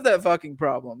don't have that fucking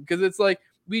problem, because it's like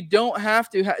we don't have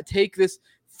to take this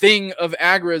thing of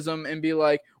agorism and be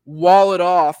like, wall it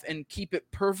off and keep it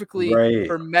perfectly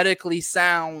hermetically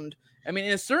sound. I mean,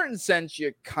 in a certain sense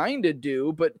you kind of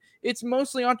do, but it's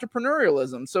mostly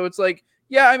entrepreneurialism. So it's like,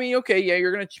 yeah, I mean, okay, yeah,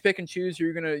 you're going to pick and choose who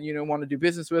you're going to want to do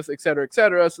business with, et cetera, et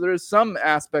cetera. So there is some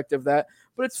aspect of that,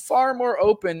 but it's far more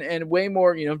open and way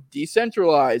more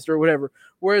decentralized or whatever.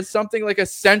 Whereas something like a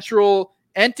central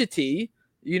entity,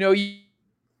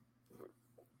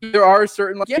 there are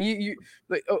certain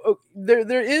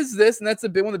there is this, and that's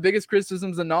one of the biggest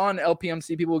criticisms the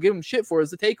non-LPMC people will give them shit for,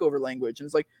 is the takeover language. And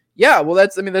it's like, yeah, well,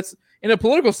 that's in a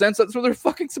political sense, that's what they're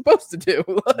fucking supposed to do.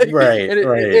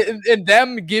 And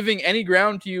them giving any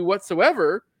ground to you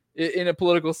whatsoever in a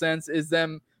political sense is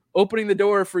them opening the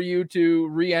door for you to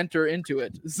re-enter into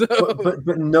it. So,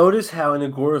 but notice how in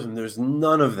agorism there's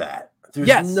none of that.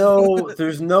 There's no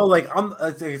like,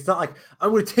 it's not like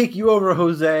I'm going to take you over,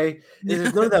 Jose.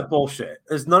 There's none of that bullshit.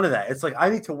 There's none of that. It's like, I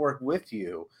need to work with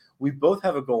you. We both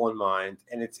have a goal in mind,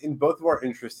 and it's in both of our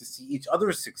interests to see each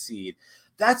other succeed.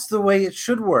 That's the way it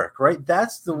should work, right?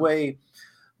 That's the way,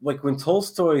 like when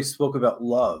Tolstoy spoke about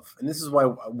love, and this is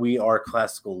why we are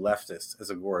classical leftists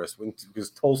as agorists,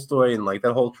 because Tolstoy and like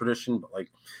that whole tradition, but like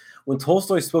When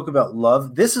Tolstoy spoke about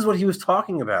love, this is what he was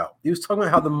talking about. He was talking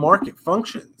about how the market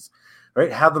functions,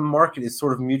 right? How the market is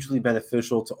sort of mutually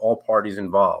beneficial to all parties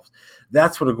involved.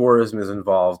 That's what agorism is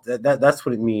involved. That's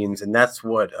what it means, and that's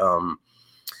what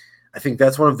I think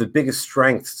that's one of the biggest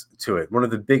strengths to it. One of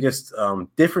the biggest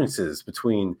differences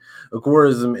between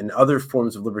agorism and other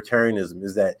forms of libertarianism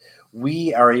is that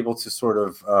we are able to sort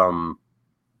of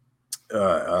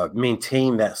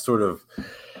maintain that sort of,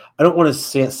 I don't want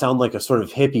to sound like a sort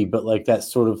of hippie, but like that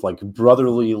sort of like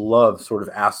brotherly love sort of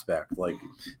aspect. Like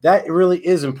that really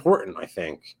is important, I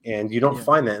think. And you don't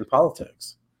find that in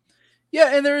politics.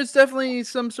 Yeah, and there is definitely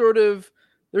some sort of,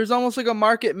 there's almost like a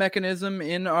market mechanism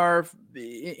in our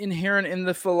inherent in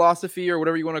the philosophy or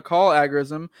whatever you want to call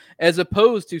agorism, as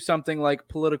opposed to something like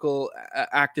political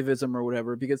activism or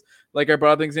whatever. Because like I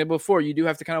brought up an example before, you do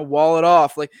have to kind of wall it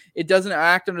off. Like it doesn't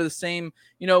act under the same,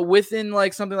 within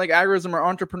like something like agorism or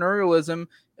entrepreneurialism,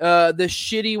 the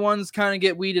shitty ones kind of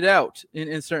get weeded out in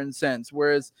a certain sense.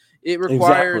 Whereas it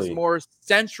requires more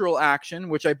central action,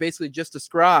 which I basically just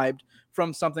described,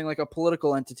 from something like a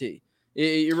political entity.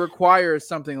 It requires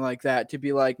something like that to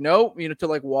be like, no, to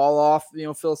like wall off,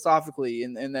 philosophically.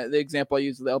 And the example I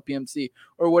use of the LPMC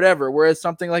or whatever. Whereas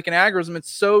something like an agorism,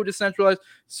 it's so decentralized,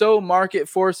 so market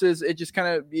forces, it just kind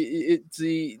of, it's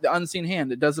the unseen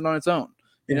hand. It does it on its own.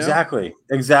 Exactly.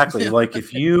 Like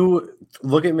if you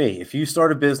look at me, if you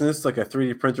start a business like a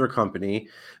 3D printer company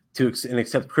and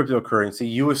accept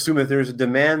cryptocurrency, you assume that there's a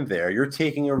demand there. You're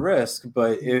taking a risk,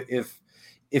 but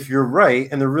if you're right,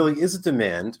 and there really is a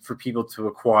demand for people to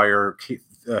acquire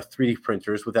 3D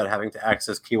printers without having to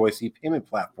access KYC payment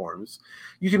platforms,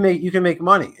 you can make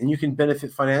money and you can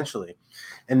benefit financially.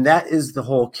 And that is the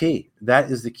whole key.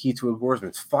 That is the key to agorism.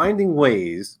 It's finding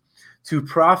ways to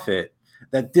profit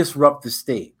that disrupt the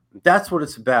state. That's what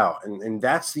it's about. And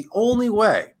that's the only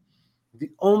way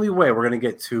we're going to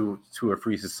get to a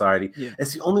free society. Yeah.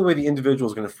 It's the only way the individual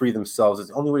is going to free themselves. It's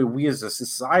the only way we as a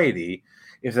society,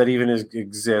 if that even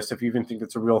exists, if you even think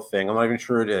that's a real thing, I'm not even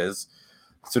sure it is.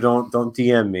 So don't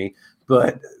DM me.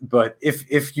 But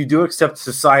if you do accept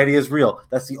society as real,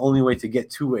 that's the only way to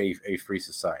get to a free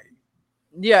society.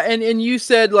 Yeah, and you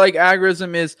said like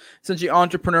agorism is essentially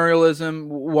entrepreneurialism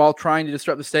while trying to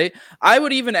disrupt the state. I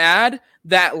would even add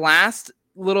that last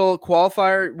little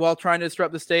qualifier, while trying to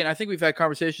disrupt the state, and I think we've had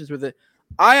conversations with it.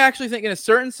 I actually think in a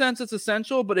certain sense it's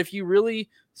essential, but if you really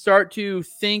start to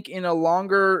think in a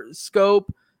longer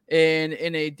scope and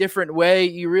in a different way,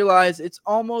 you realize it's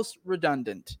almost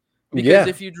redundant. Because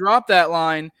if you drop that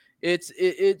line, it's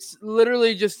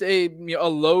literally just a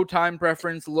low time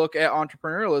preference look at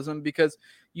entrepreneurialism, because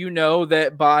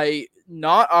that by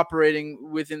not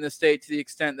operating within the state to the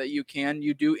extent that you can,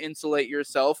 you do insulate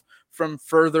yourself from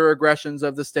further aggressions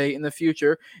of the state in the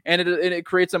future. And it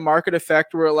creates a market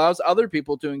effect where it allows other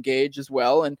people to engage as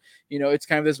well. And, it's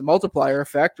kind of this multiplier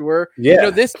effect where,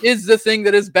 this is the thing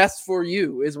that is best for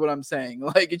you, is what I'm saying.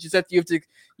 Like, it's just that you have to,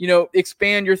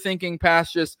 expand your thinking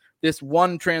past just this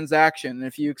one transaction. And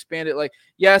if you expand it, like,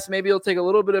 yes, maybe it'll take a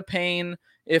little bit of pain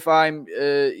if I'm,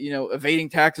 evading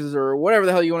taxes or whatever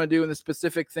the hell you want to do in the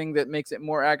specific thing that makes it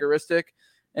more agoristic.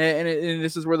 And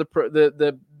this is where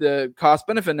the cost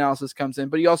benefit analysis comes in.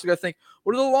 But you also got to think,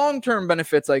 what are the long-term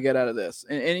benefits I get out of this?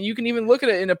 And you can even look at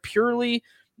it in a purely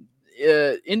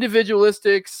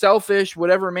individualistic, selfish,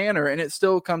 whatever manner, and it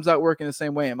still comes out working the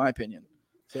same way, in my opinion.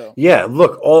 So yeah,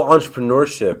 look, all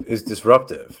entrepreneurship is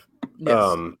disruptive.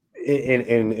 Yes.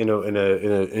 In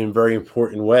a very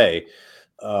important way.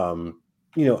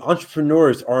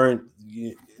 Entrepreneurs aren't.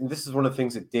 This is one of the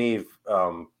things that Dave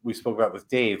we spoke about with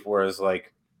Dave, whereas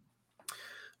like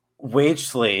wage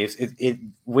slaves,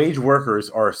 wage workers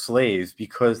are slaves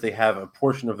because they have a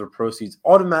portion of their proceeds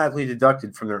automatically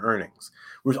deducted from their earnings,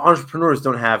 whereas entrepreneurs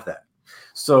don't have that.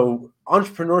 So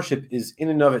entrepreneurship is in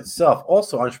and of itself.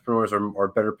 Also, entrepreneurs are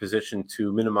better positioned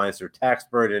to minimize their tax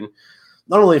burden,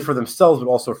 not only for themselves, but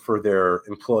also for their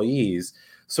employees.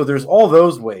 So there's all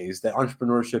those ways that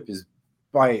entrepreneurship is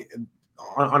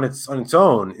on its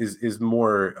own is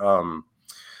more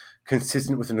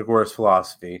consistent with an agorist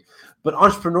philosophy. But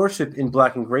entrepreneurship in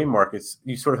black and gray markets,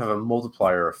 you sort of have a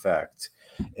multiplier effect.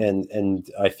 And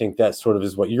I think that sort of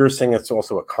is what you're saying. That's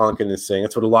also what Konkin is saying.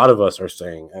 That's what a lot of us are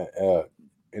saying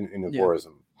in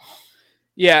agorism.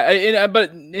 Yeah,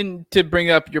 but to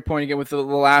bring up your point again with the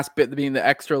last bit being the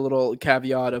extra little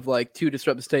caveat of like to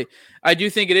disrupt the state, I do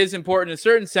think it is important in a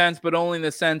certain sense, but only in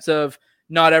the sense of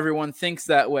not everyone thinks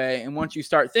that way. And once you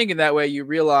start thinking that way, you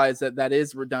realize that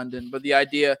is redundant. But the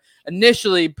idea,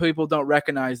 initially, people don't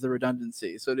recognize the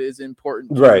redundancy. So it is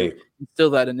important to instill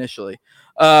that initially.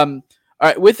 All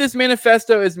right, with this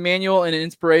manifesto as manual and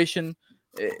inspiration,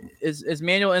 is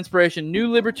manual inspiration.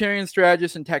 New libertarian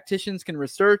strategists and tacticians can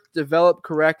research, develop,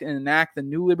 correct, and enact the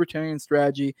new libertarian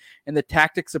strategy and the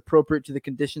tactics appropriate to the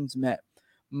conditions met.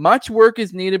 Much work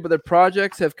is needed, but the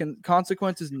projects have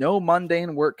consequences no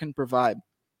mundane work can provide.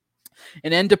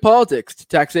 An end to politics, to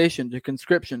taxation, to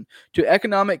conscription, to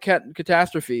economic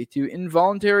catastrophe, to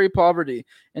involuntary poverty,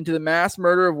 and to the mass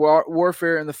murder of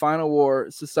warfare in the final war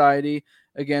society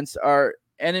against our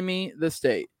enemy, the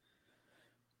state.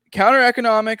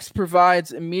 Counter-economics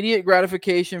provides immediate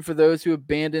gratification for those who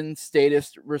abandon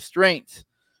statist restraint.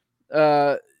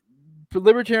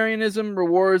 Libertarianism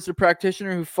rewards the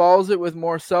practitioner who follows it with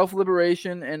more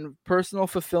self-liberation and personal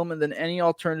fulfillment than any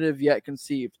alternative yet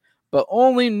conceived. But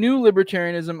only new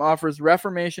libertarianism offers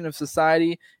reformation of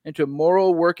society into a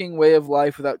moral working way of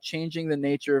life without changing the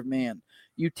nature of man.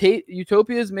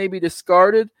 Utopias may be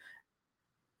discarded.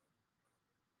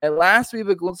 At last, we have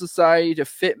a global society to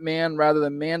fit man rather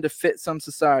than man to fit some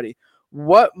society.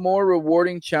 What more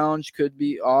rewarding challenge could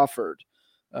be offered?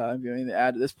 Have you anything to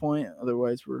add at this point?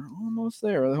 Otherwise, we're almost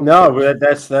there. No, but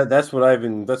that's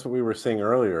what we were saying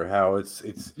earlier. How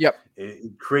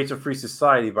it creates a free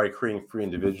society by creating free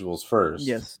individuals first.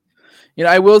 Yes,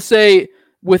 I will say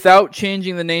without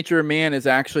changing the nature of man is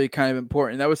actually kind of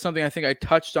important. That was something I think I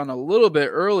touched on a little bit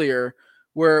earlier,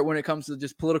 where when it comes to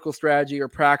just political strategy or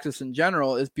practice in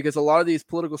general, is because a lot of these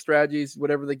political strategies,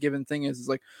 whatever the given thing is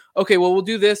like, okay, well, we'll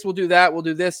do this, we'll do that, we'll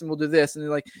do this, and we'll do this. And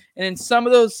and in some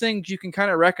of those things you can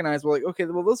kind of recognize, well, like, okay,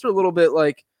 well, those are a little bit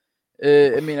like,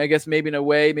 I guess maybe in a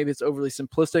way, maybe it's overly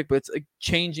simplistic, but it's like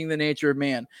changing the nature of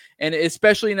man. And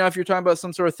especially now if you're talking about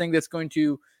some sort of thing that's going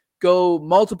to go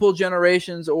multiple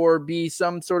generations or be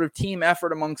some sort of team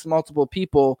effort amongst multiple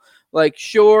people, like,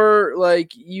 sure,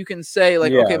 like you can say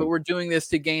like, okay, but we're doing this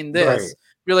to gain this. Right.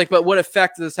 You're like, but what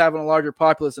effect does this have on a larger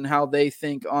populace and how they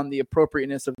think on the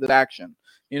appropriateness of the action,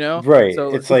 Right.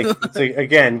 So it's like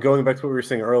again, going back to what we were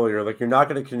saying earlier, like you're not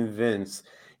going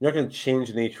to change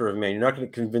the nature of man. You're not going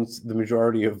to convince the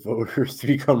majority of voters to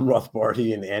become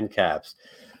Rothbardian ANCAPs.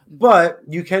 But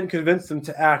you can convince them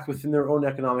to act within their own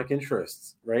economic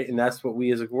interests, right? And that's what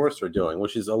we as Agorist are doing,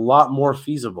 which is a lot more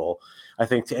feasible, I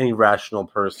think, to any rational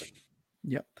person.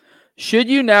 Yep. Should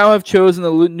you now have chosen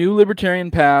the new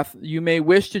libertarian path, you may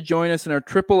wish to join us in our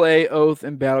AAA oath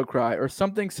and battle cry, or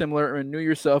something similar, or renew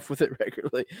yourself with it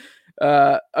regularly.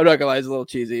 I'm not gonna lie, it's a little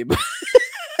cheesy, but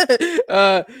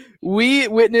we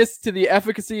witness to the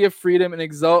efficacy of freedom and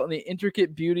exult in the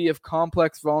intricate beauty of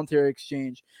complex voluntary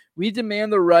exchange. We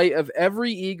demand the right of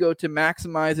every ego to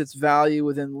maximize its value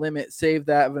within limit, save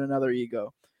that of another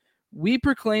ego. We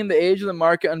proclaim the age of the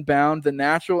market unbound, the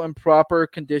natural and proper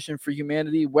condition for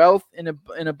humanity, wealth in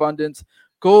abundance,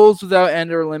 goals without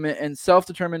end or limit, and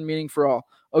self-determined meaning for all.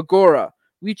 Agora.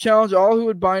 We challenge all who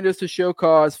would bind us to show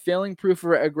cause. Failing proof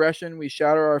of aggression, we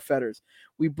shatter our fetters.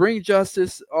 We bring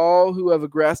justice all who have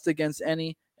aggressed against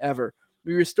any ever.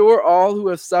 We restore all who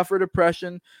have suffered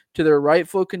oppression to their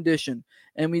rightful condition,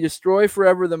 and we destroy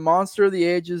forever the monster of the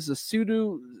ages, the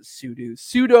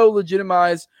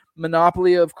pseudo-legitimized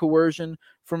monopoly of coercion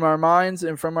from our minds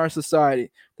and from our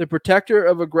society, the protector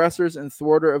of aggressors and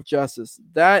thwarter of justice.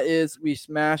 That is, we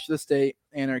smash the state,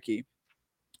 anarchy.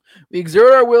 We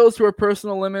exert our wills to our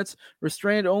personal limits,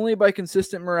 restrained only by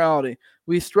consistent morality.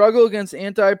 We struggle against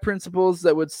anti-principles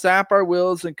that would sap our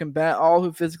wills and combat all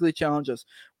who physically challenge us.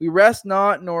 We rest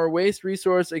not nor waste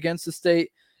resource against the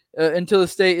state until the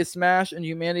state is smashed and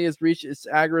humanity has reached its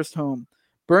agorist home.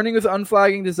 Burning with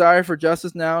unflagging desire for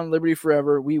justice now and liberty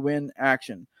forever, we win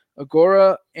action.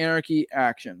 Agora, anarchy,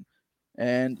 action.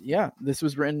 And yeah, this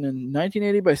was written in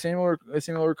 1980 by Samuel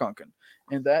Rokochin.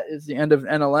 And that is the end of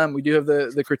NLM. We do have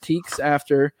the critiques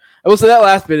after. I will say that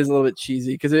last bit is a little bit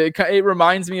cheesy because it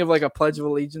reminds me of like a Pledge of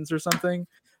Allegiance or something.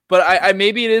 But I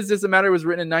maybe it is just a matter it was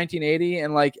written in 1980.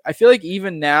 And like I feel like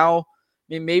even now,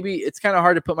 maybe it's kind of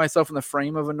hard to put myself in the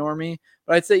frame of a normie.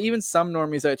 But I'd say even some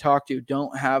normies I talk to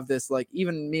don't have this, like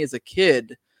even me as a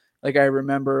kid, like I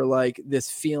remember like this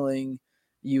feeling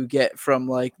you get from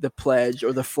like the pledge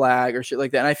or the flag or shit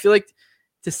like that. And I feel like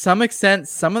to some extent,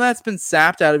 some of that's been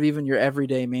sapped out of even your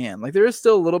everyday man. Like there is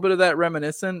still a little bit of that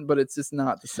reminiscent, but it's just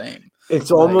not the same. It's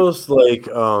almost like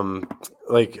now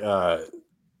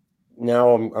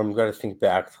I'm going to think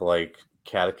back to like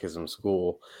catechism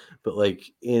school, but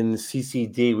like in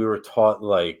CCD, we were taught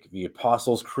like the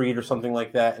Apostles' Creed or something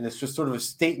like that. And it's just sort of a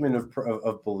statement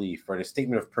of belief, right? A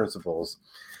statement of principles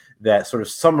that sort of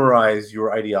summarize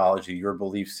your ideology, your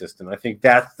belief system. I think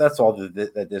that's all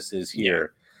that this is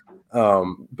here.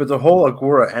 But the whole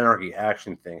Agora anarchy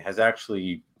action thing has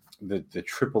actually the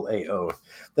AAA oath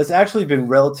that's actually been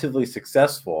relatively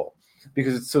successful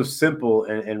because it's so simple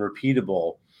and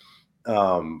repeatable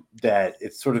that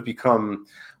it's sort of become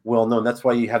well known. That's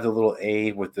why you have the little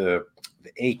A with the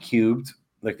A cubed,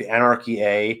 like the Anarchy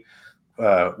A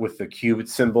with the cubed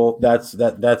symbol.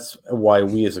 That's why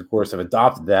we as a course have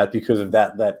adopted that, because of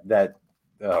that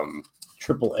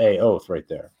triple A oath right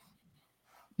there.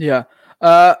 Yeah.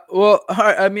 Well,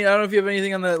 I mean, I don't know if you have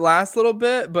anything on the last little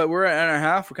bit, but we're at an hour and a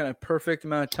half. We're kind of perfect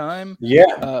amount of time.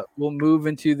 Yeah. We'll move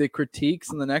into the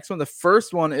critiques in the next one. The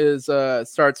first one is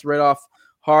starts right off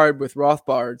hard with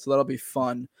Rothbard, so that'll be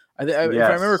fun. If I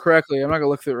remember correctly, I'm not gonna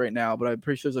look through it right now, but I'm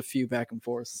pretty sure there's a few back and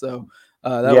forth. So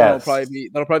one will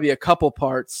probably be a couple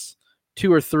parts,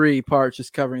 2 or 3 parts,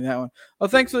 just covering that one. Oh,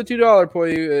 thanks for the $2,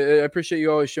 Poyu. I appreciate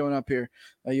you always showing up here.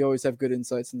 You always have good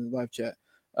insights in the live chat.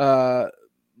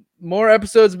 More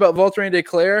episodes about Voltaire and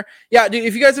Declare. Yeah, dude,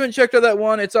 if you guys haven't checked out that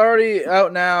one, it's already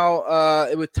out now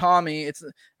with Tommy.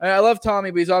 I love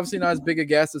Tommy, but he's obviously not as big a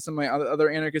guest as some of my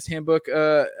other Anarchist Handbook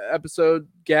episode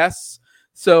guests.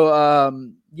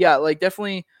 So, yeah, like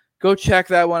definitely go check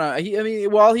that one out. I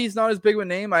mean, while he's not as big of a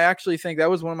name, I actually think that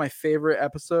was one of my favorite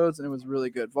episodes, and it was really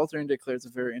good. Voltaire and Declare is a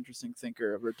very interesting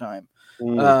thinker of her time.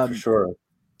 For sure.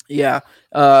 Yeah.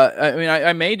 I mean,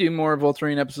 I may do more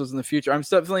Voltaire episodes in the future. I'm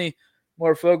definitely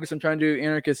more focused on trying to do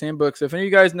Anarchist Handbook. So if any of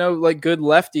you guys know like good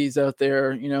lefties out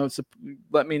there,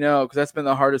 let me know, because that's been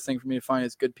the hardest thing for me to find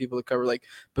is good people to cover, like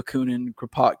Bakunin,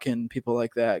 Kropotkin, people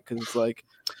like that, because it's like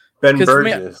Ben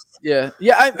Burgess.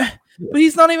 But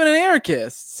he's not even an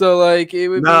anarchist, so like it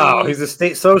would be. He's a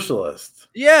state socialist.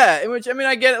 Yeah, which I mean,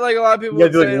 I get it. Like a lot of people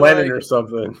would say, like Lenin or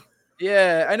something.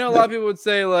 Yeah, I know a lot of people would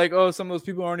say like, oh, some of those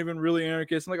people aren't even really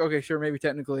anarchists. I'm like, okay, sure, maybe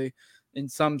technically, in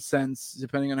some sense,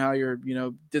 depending on how you're,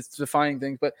 defining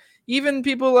things. But even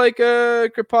people like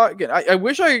Kropotkin, I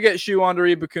wish I could get Shu on to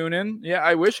read Bakunin. Yeah,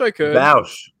 I wish I could.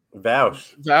 Vaush.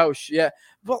 Yeah.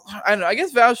 Well, I don't know. I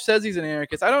guess Vaush says he's an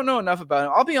anarchist. I don't know enough about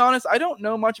him. I'll be honest. I don't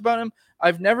know much about him.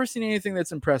 I've never seen anything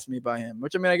that's impressed me by him.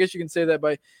 Which I mean, I guess you can say that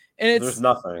by. And there's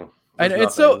nothing.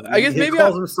 It's so. I guess he maybe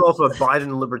calls himself a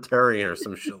Biden libertarian or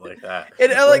some shit like that.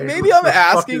 And like maybe I'm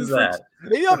asking for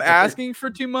I'm asking for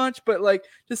too much, but like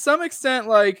to some extent,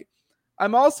 like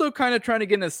I'm also kind of trying to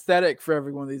get an aesthetic for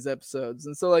every one of these episodes,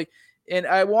 and so like. And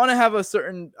I want to have a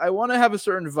certain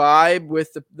vibe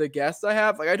with the guests I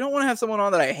have. Like, I don't want to have someone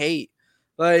on that I hate.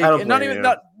 Like, and not even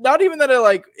that I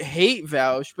like hate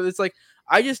Vaush, but it's like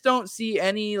I just don't see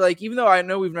any, like, even though I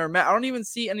know we've never met, I don't even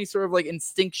see any sort of like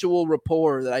instinctual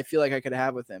rapport that I feel like I could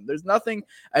have with him. There's nothing.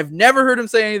 I've never heard him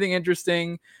say anything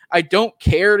interesting. I don't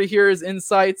care to hear his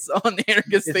insights on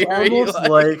anarchist theory.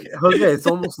 It's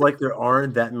almost like there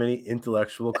aren't that many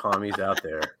intellectual commies out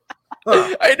there.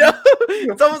 Huh. I know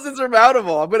it's almost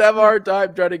insurmountable. I'm gonna have a hard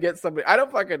time trying to get somebody. I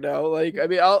don't fucking know. Like, I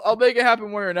mean, I'll make it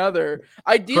happen one or another.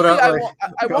 Ideally, I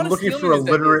want to looking for a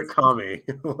literate commie.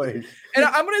 And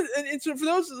I'm gonna. And so for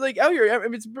those like out here, I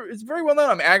mean, it's very well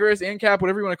known. I'm Agorist, ANCAP,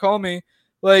 whatever you want to call me.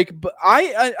 Like, but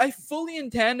I fully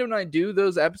intend when I do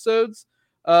those episodes.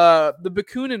 The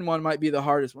Bakunin one might be the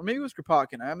hardest one. Maybe it was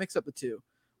Kropotkin. I mix up the two.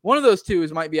 One of those two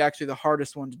might be actually the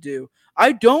hardest one to do.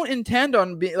 I don't intend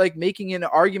on making an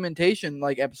argumentation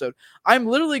like episode. I'm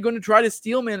literally going to try to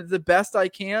steelman it the best I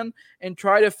can and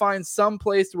try to find some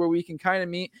place where we can kind of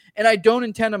meet. And I don't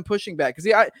intend on pushing back,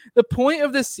 because the point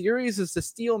of this series is to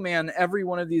steelman every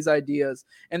one of these ideas,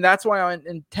 and that's why I'm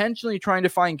intentionally trying to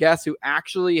find guests who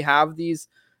actually have these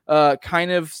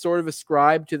kind of sort of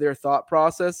ascribe to their thought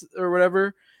process or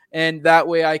whatever, and that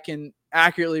way I can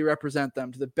accurately represent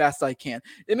them to the best I can.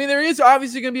 I mean, there is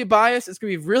obviously going to be a bias. It's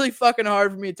going to be really fucking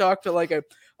hard for me to talk to like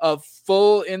a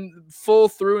full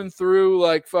through and through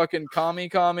like fucking commie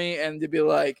and to be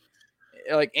like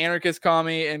anarchist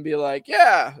commie and be like,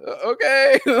 yeah,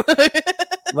 okay.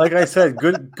 Like I said,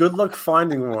 good luck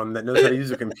finding one that knows how to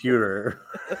use a computer.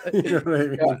 You know what I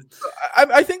mean? Yeah.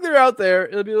 I think they're out there.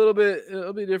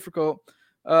 It'll be difficult.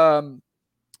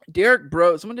 Derek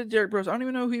Bros. Someone did Derek Bros. I don't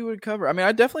even know who he would cover. I mean,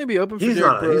 I'd definitely be open for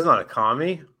Derek Bros. He's not a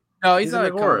commie. No, he's not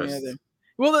a commie either.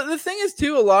 Well, the thing is,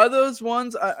 too, a lot of those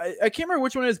ones, I can't remember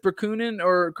which one is Bakunin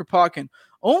or Kropotkin.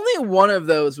 Only one of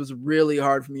those was really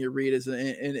hard for me to read as an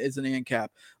ANCAP.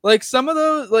 Like some of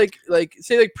those, like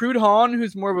say like Proudhon,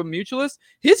 who's more of a mutualist,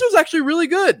 his was actually really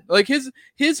good. Like his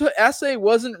essay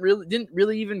didn't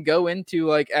really even go into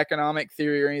like economic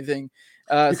theory or anything.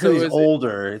 Because he's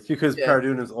older. It's because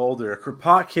Pardun is older.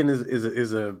 Kropotkin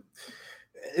is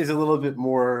a little bit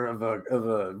more of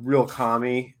a real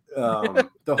commie. The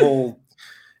whole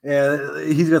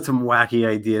he's got some wacky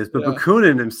ideas, but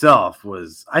Bakunin himself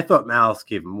I thought Malice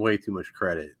gave him way too much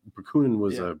credit. Bakunin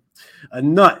was a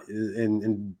nut,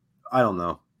 and I don't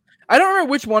know. I don't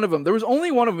remember which one of them. There was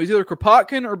only one of them. It was either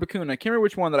Kropotkin or Bakunin. I can't remember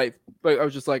which one that I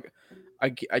was just like,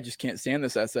 I just can't stand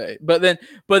this essay. But then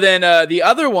the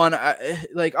other one,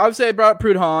 like obviously I brought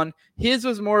Proudhon. His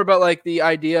was more about like the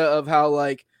idea of how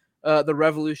like the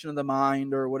revolution of the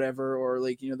mind or whatever, or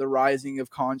like, the rising of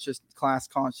class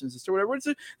consciousness or whatever.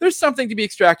 There's something to be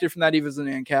extracted from that even as an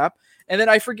ANCAP. And then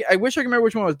I wish I could remember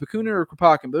which one was Bakunin or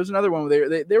Kropotkin, but there's another one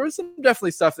where there was some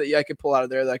definitely stuff that I could pull out of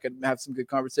there that I could have some good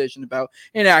conversation about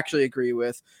and actually agree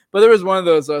with. But there was one of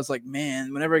those I was like,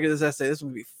 man, whenever I get this essay, this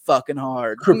one would be fucking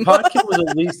hard. Kropotkin was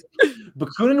at least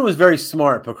Bakunin was very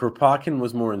smart, but Kropotkin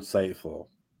was more insightful.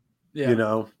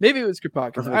 Yeah, maybe it was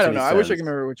Kropotkin. I don't know. I wish I could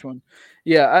remember which one.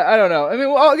 Yeah, I don't know. I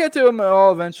mean, I'll get to them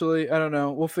all eventually. I don't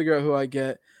know. We'll figure out who I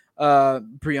get.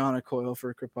 Brianna Coyle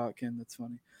for Kropotkin. That's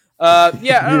funny.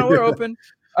 Yeah, I don't know. We're open.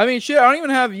 I mean, shit. I don't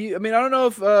even have you. I mean, I don't know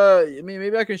if.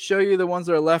 Maybe I can show you the ones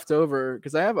that are left over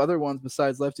because I have other ones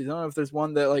besides lefties. I don't know if there's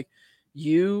one that like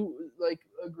you like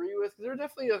agree with. There are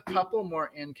definitely a couple more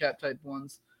ANCAP type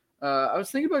ones. I was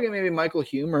thinking about getting maybe Michael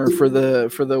Huemer for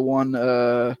the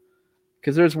one.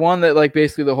 Because there's one that like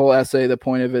basically the whole essay, the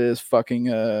point of it is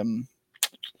fucking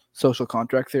social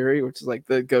contract theory, which is like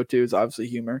the go-to is obviously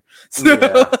humor. So,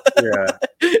 yeah.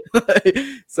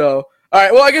 So, all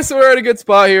right. Well, I guess we're at a good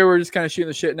spot here. We're just kind of shooting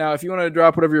the shit now. If you want to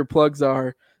drop whatever your plugs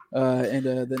are, and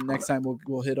then next time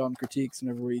we'll hit on critiques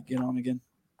whenever we get on again.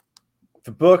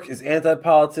 The book is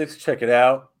Anti-Politics. Check it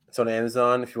out. It's on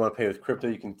Amazon. If you want to pay with crypto,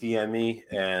 you can DM me,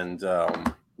 and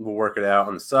we'll work it out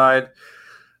on the side.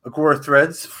 Agora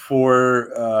Threads for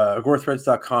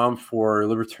agorathreads.com for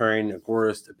libertarian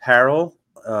agorist apparel.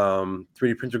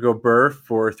 3D Printer Go Burr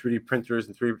for 3D printers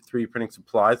and 3D printing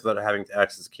supplies without having to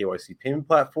access KYC payment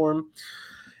platform.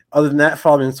 Other than that,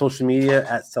 follow me on social media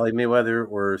at Sally Mayweather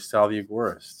or Sally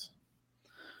Agorist.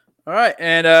 All right,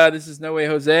 and this is No Way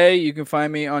Jose. You can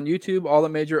find me on YouTube, all the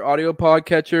major audio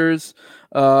podcatchers.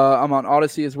 I'm on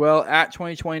Odyssey as well. At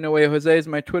 2020 No Way Jose is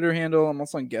my Twitter handle. I'm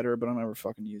also on Getter, but I don't ever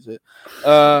fucking use it.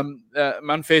 I'm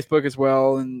on Facebook as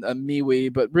well and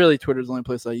MeWe, but really Twitter's the only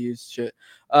place I use shit.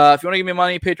 If you want to give me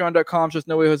money, patreon.com, just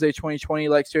No Way Jose 2020.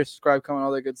 Like, share, subscribe, comment,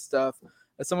 all that good stuff.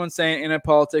 Someone's saying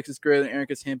Anti-Politics is greater than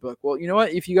Erica's Handbook. Well, you know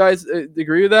what? If you guys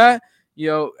agree with that,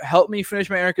 help me finish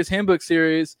my Erica's Handbook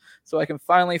series so I can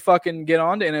finally fucking get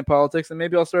on to Anti-Politics, and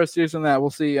maybe I'll start a series on that. We'll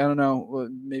see. I don't know.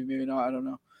 Maybe not. I don't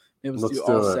know. Maybe let's do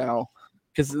all Sal.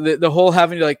 Because the whole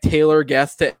having to like tailor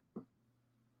guests to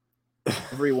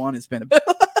everyone has been a bit.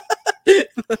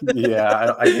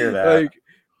 Yeah, I hear that.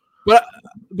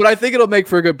 But I think it'll make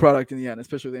for a good product in the end,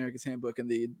 especially with the Erica's Handbook and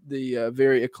the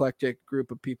very eclectic group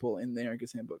of people in the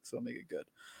Erica's Handbook. So it'll make it good.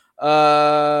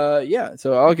 Yeah,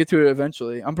 so I'll get to it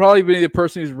eventually. I'm probably the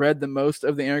person who's read the most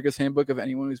of the Erica's Handbook of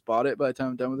anyone who's bought it by the time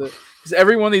I'm done with it. Because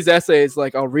every one of these essays,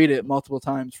 like I'll read it multiple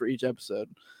times for each episode.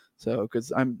 So,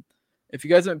 because if you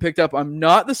guys haven't picked up, I'm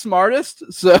not the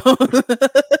smartest. So,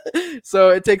 so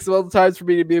it takes a lot of times for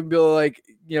me to be able to like,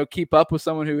 keep up with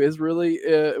someone who is really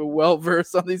well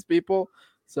versed on these people.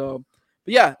 So,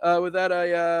 but yeah, with that,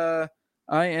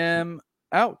 I am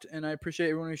out, and I appreciate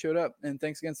everyone who showed up. And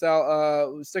thanks again,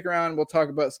 Sal. Stick around. We'll talk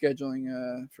about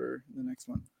scheduling for the next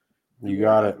one. You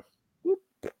got it.